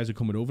of you guys are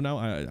coming over now.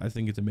 I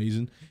think it's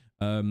amazing.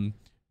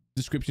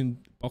 Description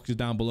box is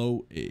down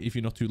below if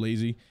you're not too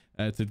lazy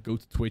to go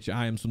to Twitch.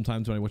 I am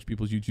sometimes when I watch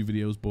people's YouTube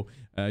videos,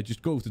 but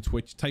just go to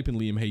Twitch, type in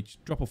LiamH,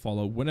 drop a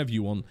follow whenever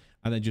you want,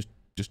 and then just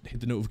hit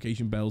the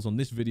notification bells on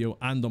this video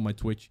and on my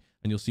Twitch,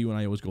 and you'll see when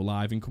I always go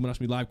live, and come and ask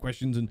me live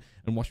questions and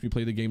watch me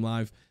play the game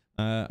live.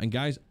 And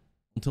guys,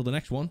 until the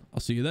next one,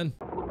 I'll see you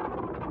then.